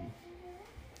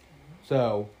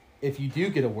 So if you do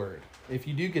get a word, if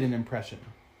you do get an impression,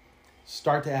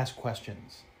 start to ask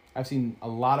questions. I've seen a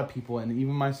lot of people, and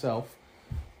even myself,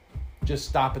 just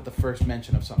stop at the first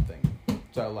mention of something.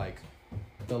 So like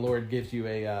the Lord gives you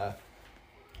a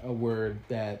word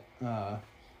that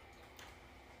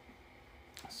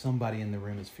somebody in the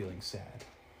room is feeling sad.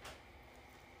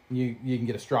 You can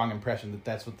get a strong impression that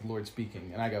that's what the Lord's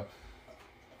speaking. And I go,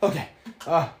 okay,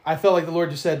 I felt like the Lord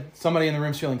just said somebody in the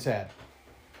room's feeling sad.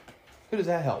 Who does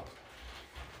that help?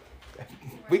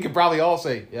 We could probably all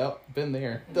say, yep, been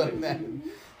there, done that.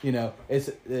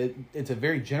 It's a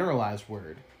very generalized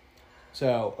word.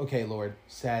 So, okay, Lord,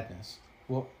 sadness.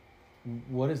 Well,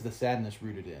 what is the sadness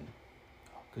rooted in?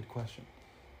 Oh, good question.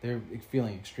 They're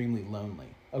feeling extremely lonely.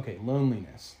 Okay,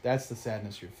 loneliness. That's the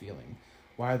sadness you're feeling.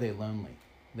 Why are they lonely?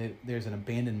 There's an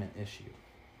abandonment issue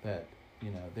that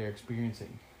they're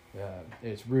experiencing.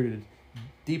 It's rooted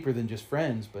deeper than just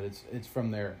friends, but it's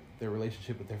from their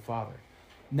relationship with their father.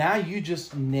 Now you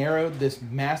just narrowed this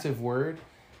massive word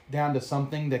down to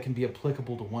something that can be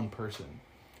applicable to one person.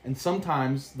 And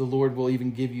sometimes the Lord will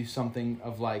even give you something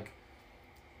of like,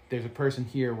 there's a person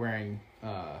here wearing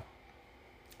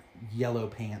yellow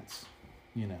pants,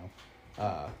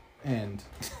 and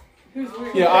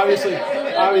obviously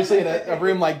in a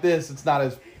room like this, it's not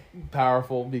as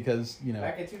powerful because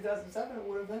back in 2007 it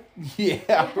would have been.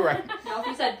 Yeah, right. Now if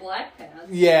you said black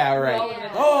pants. Yeah, right.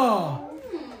 Yeah. Oh.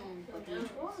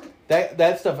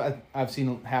 That stuff I've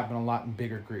seen happen a lot in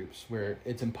bigger groups where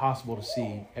it's impossible to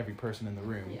see every person in the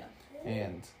room. Yeah.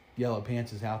 And yellow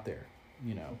pants is out there,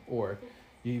 or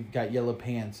you've got yellow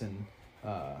pants and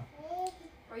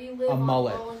or you live a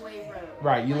mullet. on Rolling Way Road.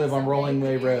 Right, you live on Rolling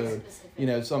Way Road.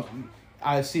 Specific.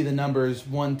 I see the numbers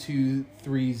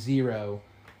 1230,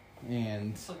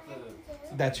 and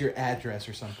that's your address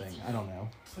or something. I don't know.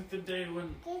 It's like the day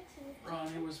when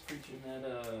Ronnie was preaching at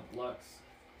Lux,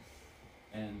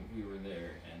 and we were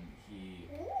there, and he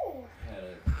got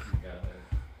a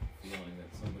feeling that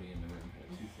somebody in the room had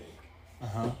a toothache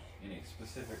in a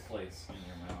specific place in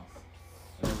your mouth.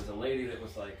 And there was a lady that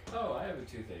was like, "Oh, I have a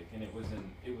toothache," and it was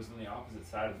on the opposite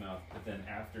side of the mouth. But then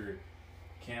after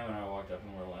Cam and I walked up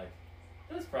and we're like,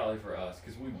 "That's probably for us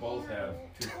because we both have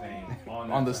tooth pain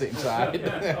on the same side."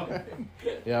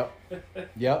 Yeah.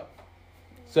 Yep.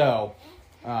 So,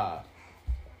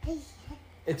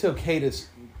 it's okay to,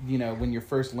 when you're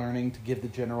first learning, to give the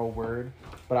general word,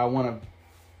 but I want to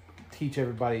teach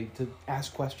everybody to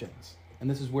ask questions. And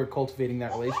this is where cultivating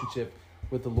that relationship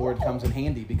with the Lord comes in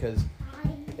handy, because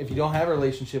if you don't have a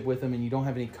relationship with him and you don't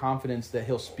have any confidence that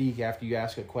he'll speak after you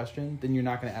ask a question, then you're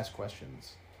not going to ask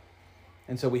questions.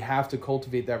 And so we have to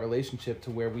cultivate that relationship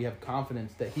to where we have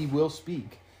confidence that he will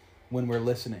speak when we're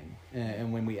listening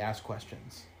and when we ask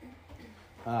questions.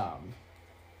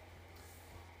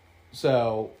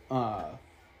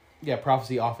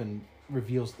 Prophecy often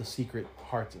reveals the secret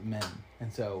hearts of men.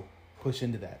 And so push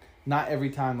into that. Not every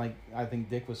time, like I think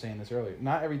Dick was saying this earlier,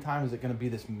 not every time is it going to be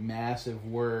this massive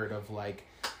word of like,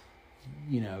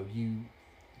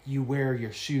 you wear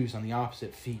your shoes on the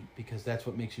opposite feet because that's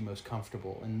what makes you most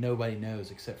comfortable and nobody knows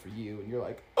except for you. And you're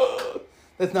like, ugh!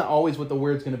 That's not always what the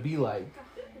word's going to be like,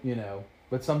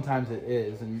 but sometimes it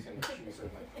is. And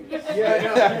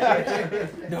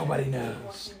nobody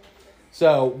knows.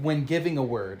 So when giving a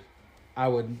word, I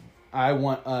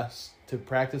want us to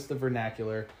practice the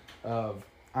vernacular of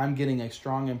I'm getting a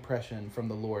strong impression from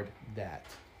the Lord that,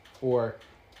 or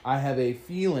I have a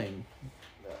feeling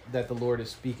that the Lord is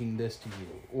speaking this to you,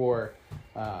 or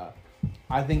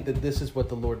I think that this is what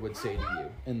the Lord would say to you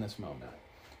in this moment.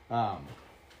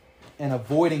 And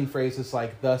avoiding phrases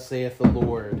like, thus saith the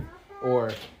Lord,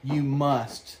 or you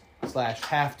must,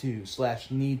 /have to,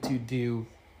 /need to do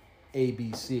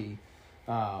ABC.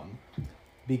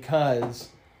 Because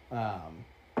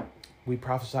we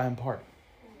prophesy in part.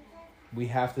 We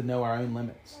have to know our own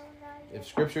limits. If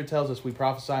Scripture tells us we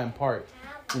prophesy in part,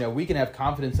 we can have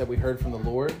confidence that we heard from the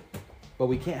Lord, but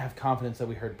we can't have confidence that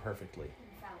we heard perfectly.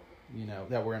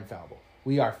 That we're infallible.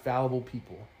 We are fallible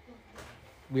people.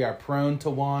 We are prone to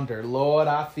wander. Lord,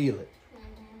 I feel it.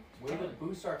 Way to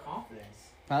boost our confidence.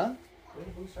 Huh? Way to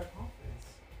boost our confidence.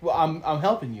 Well, I'm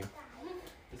helping you.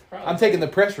 It's I'm taking the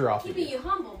pressure off of Keeping you. you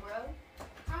humble, bro.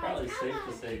 It's probably safe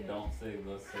to say don't say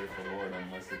thus saith the Lord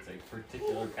unless it's a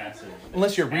particular passage.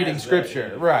 Unless you're reading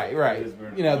Scripture. Right.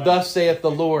 Thus Thus saith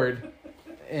the Lord.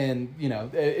 And,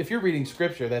 if you're reading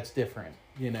Scripture, that's different,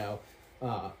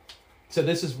 So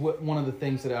this is one of the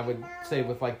things that I would say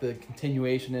with like the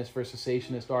continuationist versus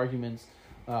cessationist arguments.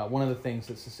 One of the things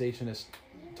that cessationists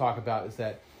talk about is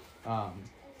that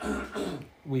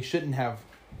we shouldn't have...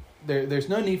 There's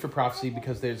no need for prophecy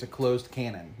because there's a closed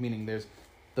canon, meaning there's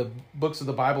the books of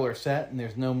the Bible are set and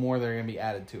there's no more that are going to be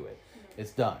added to it.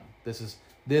 It's done. This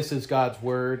is God's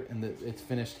word and it's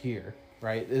finished here,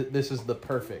 right? This is the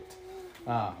perfect.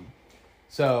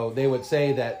 So they would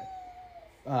say that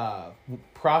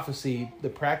prophecy, the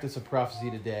practice of prophecy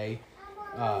today,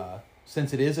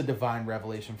 since it is a divine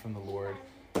revelation from the Lord,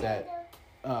 that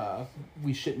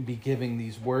we shouldn't be giving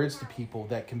these words to people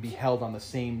that can be held on the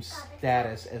same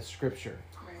status as Scripture.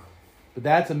 But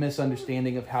that's a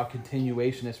misunderstanding of how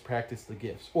continuationists practice the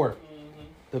gifts, or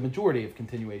the majority of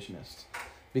continuationists.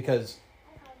 Because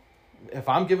if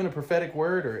I'm given a prophetic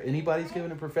word, or anybody's given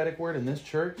a prophetic word in this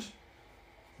church,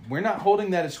 we're not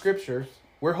holding that as Scripture.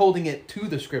 We're holding it to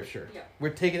the Scripture. Yeah.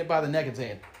 We're taking it by the neck and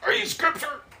saying, "Are you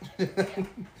Scripture?"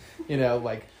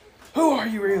 Who are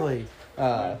you really? When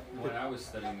I was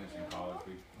studying this in college,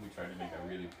 we tried to make a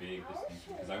really big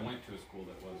distinction, because I went to a school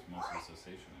that was mostly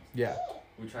cessationist. Yeah.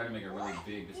 We tried to make a really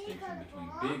big distinction between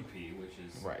big P, which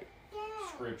is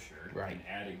Scripture, right, and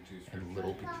adding to Scripture, and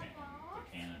little P, the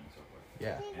canon and so forth.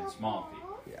 Yeah. And small P.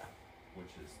 Yeah.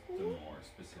 Which is the more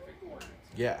specific words.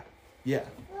 Yeah.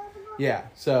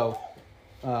 So,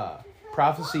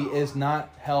 prophecy is not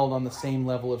held on the same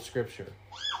level of Scripture.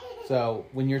 So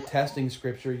when you're testing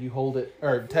Scripture, you hold it,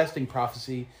 or testing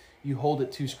prophecy, you hold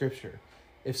it to Scripture.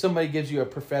 If somebody gives you a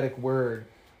prophetic word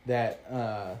that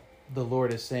the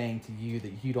Lord is saying to you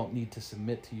that you don't need to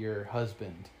submit to your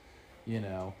husband,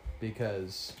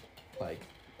 because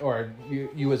or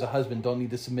you as a husband don't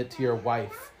need to submit to your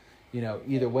wife,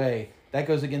 either way, that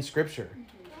goes against Scripture.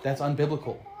 That's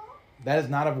unbiblical. That is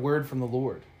not a word from the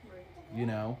Lord,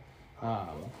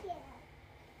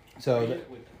 So Read it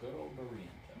with the good old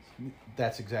Berean.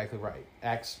 That's exactly right.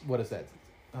 Acts, what is that?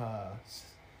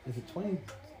 Is it 20?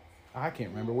 I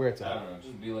can't remember where it's at. I don't know,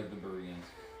 just be like the Bereans.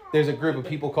 There's a group of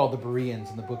people called the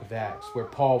Bereans in the book of Acts where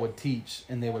Paul would teach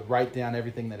and they would write down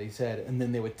everything that he said and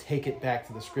then they would take it back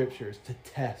to the Scriptures to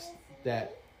test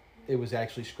that it was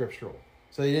actually scriptural.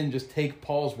 So they didn't just take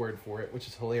Paul's word for it, which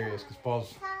is hilarious because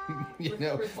Paul's,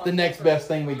 the next best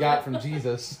thing we got from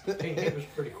Jesus. He was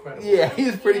pretty credible. Yeah, he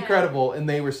was pretty credible. And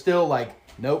they were still like,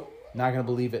 nope, not going to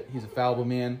believe it. He's a fallible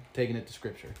man, taking it to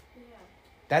Scripture. Yeah.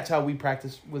 That's how we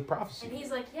practice with prophecy. And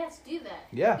he's like, yes, do that.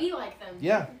 Yeah. Be like them.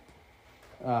 Yeah.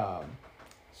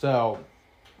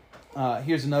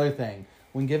 Here's another thing.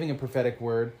 When giving a prophetic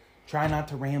word, try not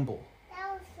to ramble.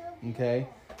 Okay?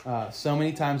 So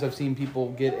many times I've seen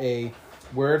people get a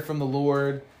word from the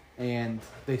Lord and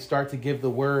they start to give the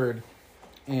word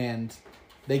and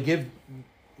they give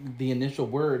the initial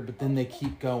word, but then they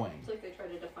keep going. It's like they try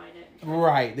to define it.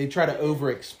 Right. They try to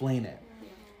over-explain it.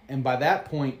 And by that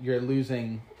point, you're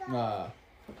losing,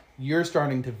 you're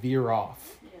starting to veer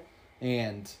off. Yeah.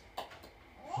 And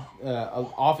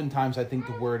oftentimes I think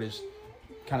the word is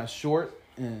kind of short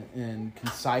and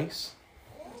concise.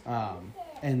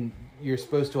 And you're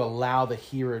supposed to allow the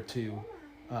hearer to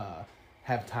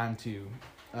have time to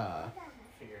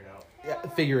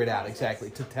figure it out, exactly,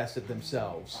 to test it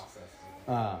themselves.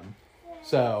 Try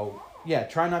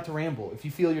not to ramble. If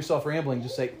you feel yourself rambling,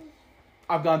 just say,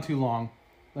 I've gone too long.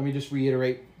 Let me just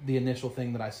reiterate the initial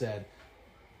thing that I said.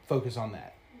 Focus on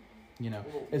that.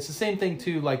 It's the same thing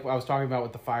too, like I was talking about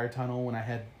with the fire tunnel when I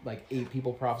had like 8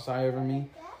 people prophesy over me.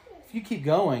 If you keep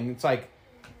going, it's like,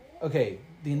 okay,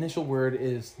 the initial word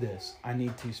is this. I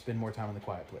need to spend more time in the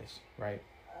quiet place, right?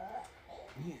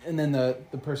 and then the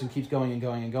person keeps going and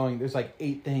going and going. There's like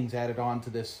 8 things added on to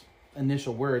this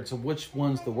initial word. So which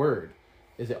one's the word?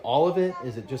 Is it all of it?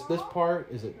 Is it just this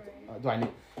part? Is it? Do I need?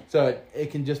 So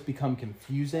it can just become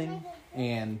confusing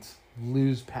and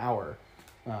lose power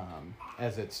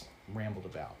as it's rambled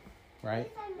about,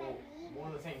 right? Well,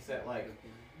 one of the things that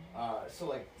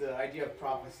so the idea of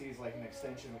prophecy is like an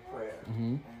extension of prayer.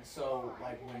 Mm-hmm. And so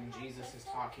like when Jesus is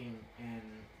talking in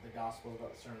the Gospel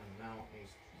about the Sermon on the Mount, he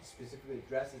specifically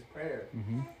addresses prayer.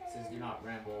 Mm-hmm. It says, "Do not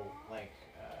ramble like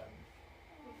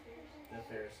the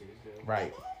Pharisees do."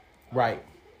 Right. Right.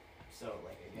 So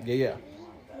like again, Yeah.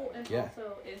 Well, and Yeah.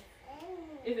 also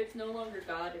if it's no longer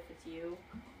God, if it's you,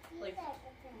 like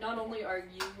not only are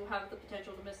you have the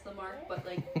potential to miss the mark, but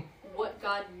like what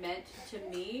God meant to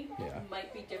me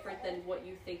might be different than what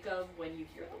you think of when you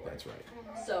hear the word. That's right.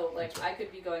 So like I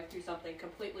could be going through something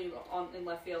completely in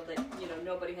left field that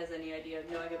nobody has any idea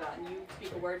knowing about, and you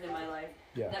speak a word in my life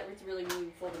that was really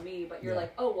meaningful to me, but you're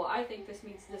like, oh well, I think this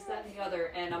means this, that, and the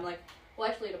other, and I'm like, well,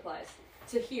 actually it applies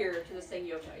to here to this thing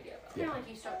you have no idea about. Kind of like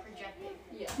you start projecting.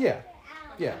 Yeah.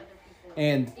 Yeah.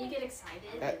 And you get excited.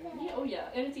 And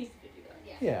it's easy to do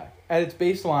that. Yeah. At its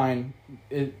baseline,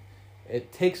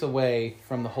 it takes away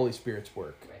from the Holy Spirit's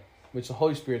work, which the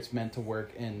Holy Spirit's meant to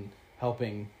work in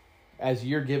helping, as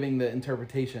you're giving the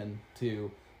interpretation to,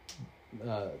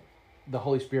 the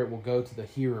Holy Spirit will go to the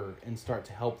hearer and start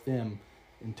to help them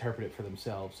interpret it for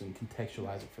themselves and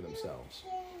contextualize it for themselves.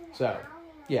 So,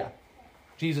 yeah,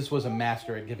 Jesus was a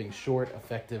master at giving short,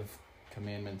 effective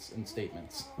commandments and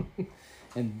statements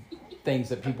and things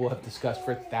that people have discussed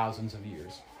for thousands of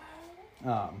years.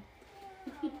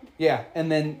 Yeah,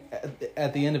 and then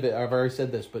at the end of it, I've already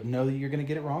said this, but know that you're going to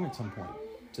get it wrong at some point.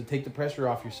 So take the pressure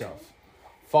off yourself.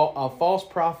 A false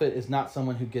prophet is not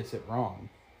someone who gets it wrong.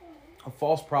 A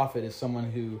false prophet is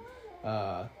someone who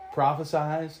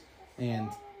prophesies and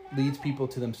leads people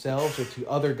to themselves or to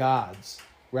other gods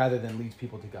rather than leads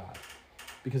people to God.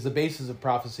 Because the basis of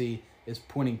prophecy is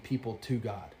pointing people to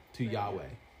God, to Yahweh,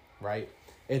 right?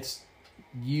 It's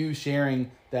you sharing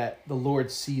that the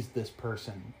Lord sees this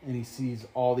person and he sees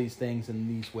all these things in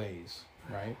these ways,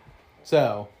 right?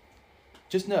 So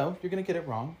just know you're going to get it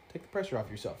wrong. Take the pressure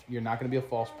off yourself. You're not going to be a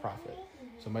false prophet.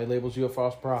 Somebody labels you a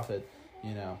false prophet,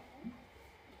 they'll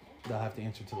have to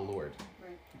answer to the Lord.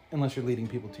 Right. Unless you're leading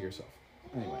people to yourself.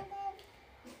 Anyway.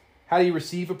 How do you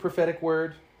receive a prophetic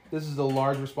word? This is a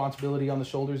large responsibility on the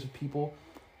shoulders of people.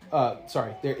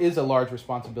 There is a large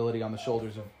responsibility on the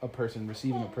shoulders of a person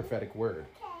receiving a prophetic word.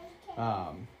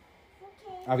 I've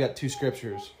got 2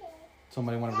 scriptures.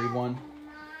 Somebody want to read one?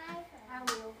 I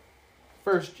will.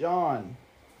 1 John,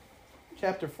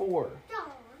 chapter 4.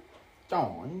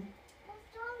 John?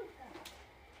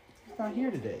 He's not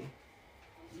here today.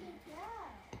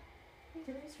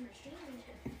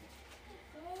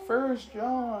 1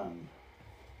 John.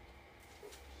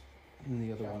 And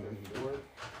the other one.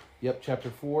 Yep, chapter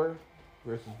 4,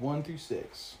 verses 1 through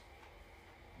 6.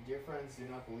 Dear friends, do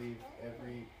not believe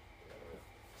every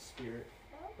spirit,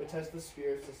 but test the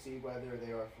spirits to see whether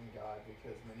they are from God,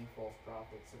 because many false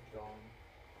prophets have gone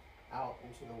out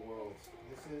into the world.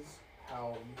 This is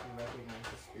how you can recognize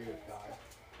the Spirit of God.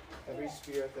 Every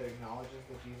spirit that acknowledges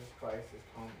that Jesus Christ has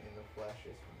come in the flesh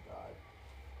is from God,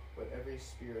 but every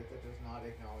spirit that does not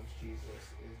acknowledge Jesus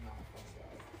is not from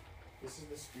God. This is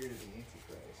the spirit of the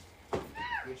Antichrist,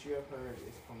 which you have heard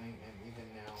is coming, and even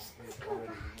now is already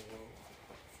in the world.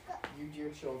 You, dear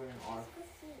children, are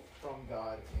from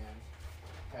God and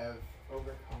have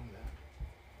overcome them,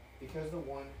 because the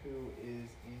one who is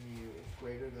in you is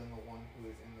greater than the one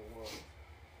who is in the world.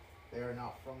 They are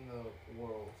not from the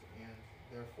world, and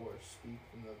therefore speak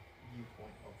from the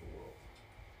viewpoint of the world,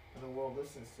 and the world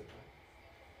listens to them.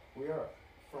 We are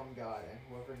from God, and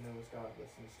whoever knows God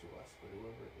listens to us, but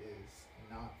whoever is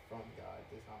not from God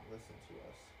does not listen to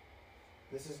us.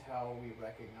 This is how we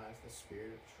recognize the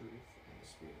spirit of truth and the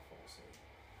spirit of falsehood.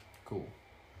 Cool.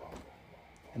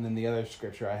 And then the other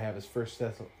scripture I have is 1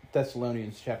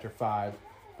 Thessalonians chapter 5,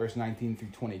 verse 19 through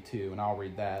 22, and I'll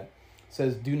read that. It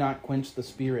says, "Do not quench the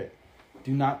spirit.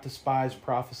 Do not despise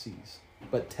prophecies,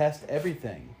 but test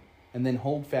everything, and then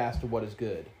hold fast to what is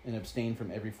good, and abstain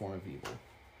from every form of evil."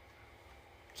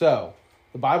 So,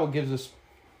 the Bible gives us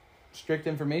strict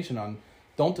information on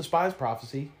don't despise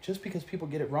prophecy. Just because people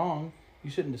get it wrong, you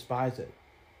shouldn't despise it.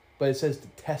 But it says to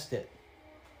test it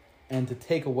and to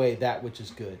take away that which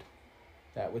is good,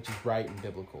 that which is right and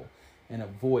biblical, and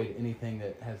avoid anything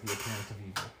that has the appearance of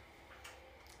evil.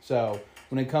 So,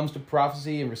 when it comes to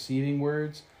prophecy and receiving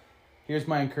words, here's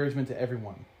my encouragement to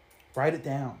everyone. Write it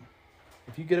down.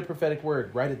 If you get a prophetic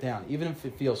word, write it down, even if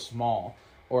it feels small,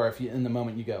 or if you, in the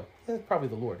moment you go, yeah, that's probably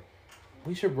the Lord.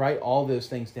 we should write all those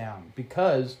things down,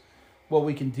 because what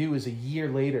we can do is a year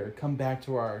later come back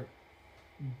to our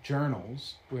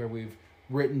journals where we've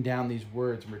written down these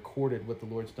words and recorded what the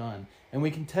Lord's done, and we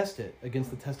can test it against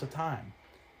the test of time.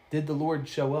 Did the Lord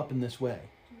show up in this way?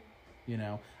 You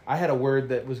know, I had a word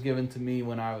that was given to me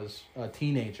when I was a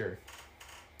teenager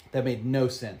that made no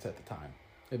sense at the time.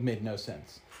 It made no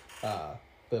sense.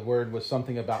 The word was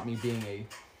something about me being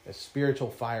a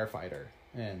spiritual firefighter,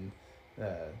 and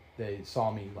they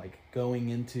saw me like going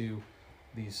into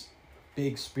these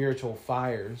big spiritual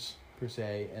fires per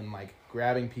se, and like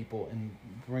grabbing people and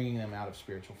bringing them out of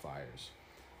spiritual fires.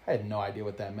 I had no idea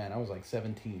what that meant. I was like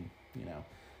 17, you know,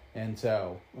 and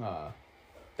so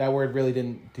that word really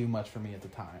didn't do much for me at the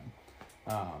time.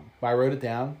 But I wrote it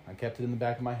down. I kept it in the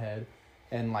back of my head,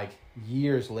 and like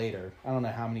years later, I don't know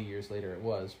how many years later it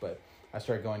was, but I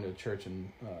started going to a church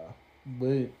in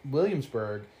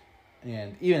Williamsburg,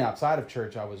 and even outside of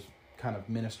church, I was kind of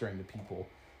ministering to people.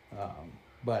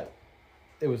 But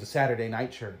it was a Saturday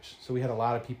night church, so we had a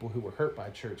lot of people who were hurt by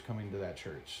church coming to that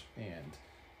church.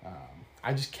 And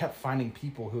I just kept finding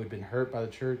people who had been hurt by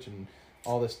the church and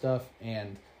all this stuff,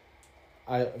 and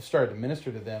I started to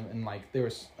minister to them, and like there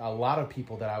was a lot of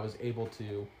people that I was able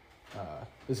to,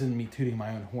 this isn't me tooting my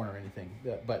own horn or anything,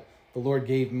 but the Lord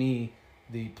gave me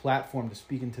the platform to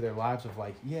speak into their lives of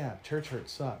like, yeah, church hurt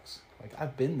sucks. Like,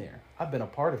 I've been there. I've been a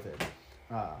part of it.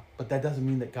 But that doesn't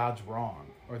mean that God's wrong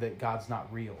or that God's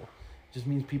not real. It just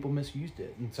means people misused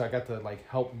it. And so I got to like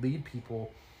help lead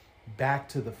people back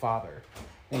to the Father.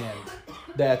 And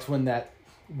that's when that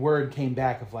word came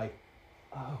back of like,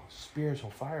 oh,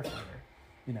 spiritual firefighter.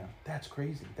 You know, that's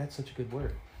crazy. That's such a good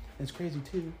word. And it's crazy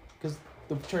too, because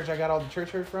the church I got all the church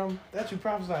hurt from, that's who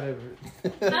prophesied over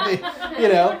it. You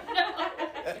know,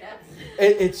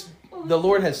 it's the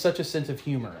Lord has such a sense of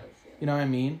humor. You know what I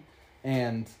mean?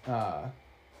 And but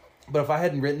if I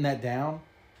hadn't written that down,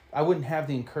 I wouldn't have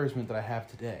the encouragement that I have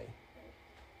today.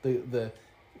 The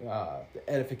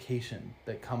edification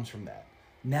that comes from that.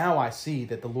 Now I see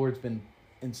that the Lord's been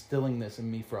instilling this in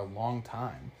me for a long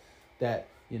time. That,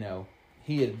 you know,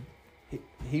 he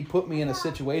put me in a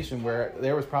situation where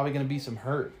there was probably going to be some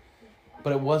hurt,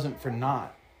 but it wasn't for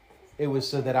naught. It was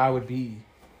so that I would be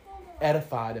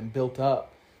edified and built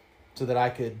up, so that I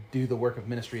could do the work of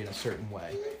ministry in a certain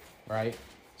way, right?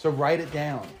 So write it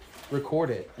down, record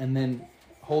it, and then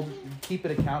keep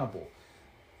it accountable.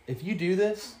 If you do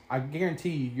this, I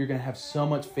guarantee you're going to have so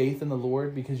much faith in the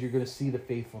Lord, because you're going to see the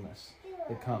faithfulness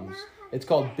that comes. It's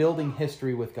called building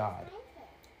history with God.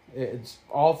 It's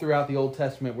all throughout the Old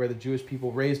Testament where the Jewish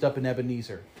people raised up an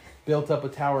Ebenezer, built up a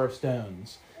tower of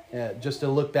stones, just to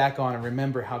look back on and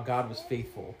remember how God was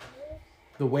faithful.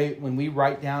 The way when we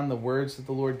write down the words that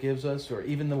the Lord gives us, or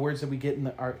even the words that we get in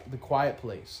the quiet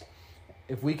place,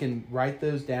 if we can write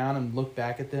those down and look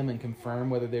back at them and confirm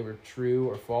whether they were true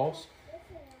or false,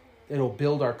 it'll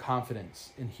build our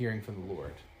confidence in hearing from the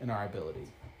Lord and our ability.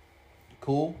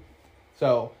 Cool?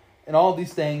 So, in all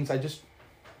these things,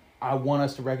 I want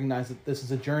us to recognize that this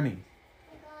is a journey.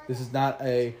 This is not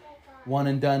a one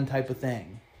and done type of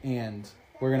thing. And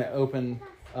we're going to open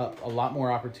up a lot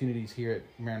more opportunities here at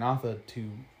Maranatha to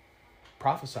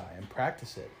prophesy and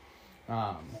practice it.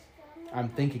 I'm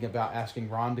thinking about asking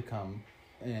Ron to come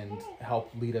and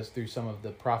help lead us through some of the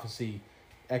prophecy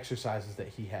exercises that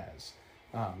he has,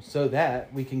 so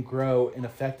that we can grow in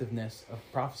effectiveness of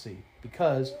prophecy.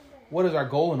 Because what is our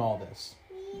goal in all this?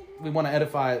 We want to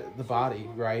edify the body,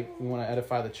 right? We want to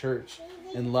edify the church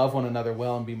and love one another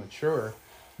well and be mature.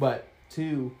 But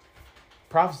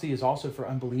prophecy is also for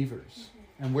unbelievers.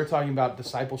 And we're talking about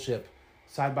discipleship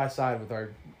side by side with our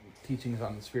teachings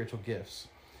on the spiritual gifts.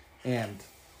 And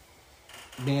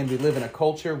man, we live in a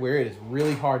culture where it is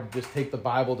really hard to just take the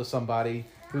Bible to somebody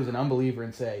who's an unbeliever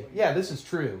and say, yeah, this is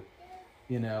true,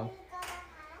 you know.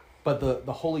 But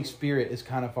the Holy Spirit is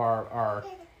kind of our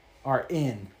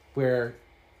in, where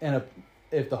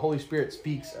if the Holy Spirit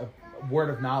speaks a word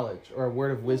of knowledge or a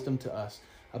word of wisdom to us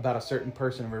about a certain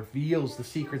person, and reveals the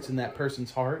secrets in that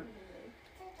person's heart,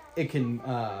 it can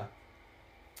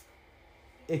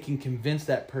convince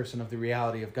that person of the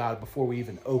reality of God before we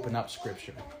even open up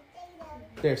Scripture.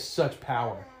 There's such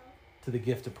power to the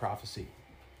gift of prophecy.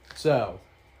 So,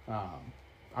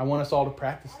 I want us all to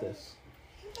practice this.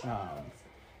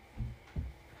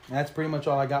 That's pretty much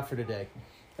all I got for today.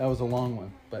 That was a long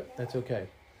one, but that's okay.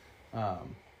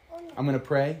 I'm going to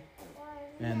pray,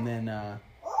 and then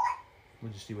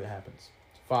we'll just see what happens.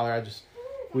 Father,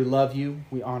 we love you.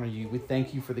 We honor you. We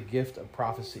thank you for the gift of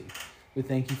prophecy. We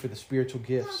thank you for the spiritual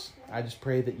gifts. I just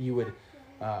pray that you would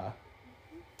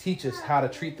teach us how to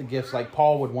treat the gifts like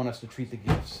Paul would want us to treat the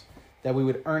gifts, that we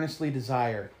would earnestly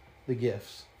desire the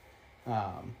gifts,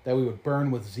 that we would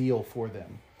burn with zeal for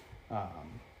them,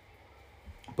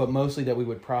 but mostly that we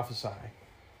would prophesy,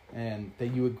 and that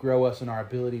you would grow us in our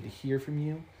ability to hear from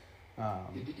you,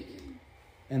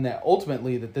 and that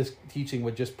ultimately that this teaching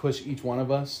would just push each one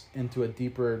of us into a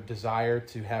deeper desire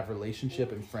to have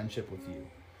relationship and friendship with you.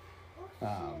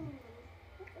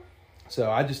 So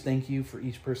I just thank you for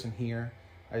each person here.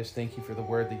 I just thank you for the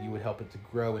word that you would help it to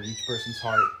grow in each person's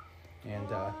heart. And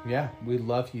we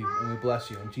love you and we bless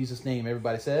you. In Jesus' name,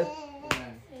 everybody said,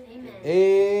 Amen.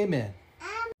 Amen.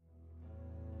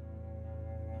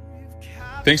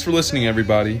 Thanks for listening,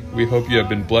 everybody. We hope you have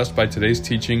been blessed by today's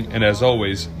teaching, and as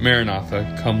always,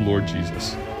 Maranatha, come Lord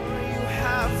Jesus.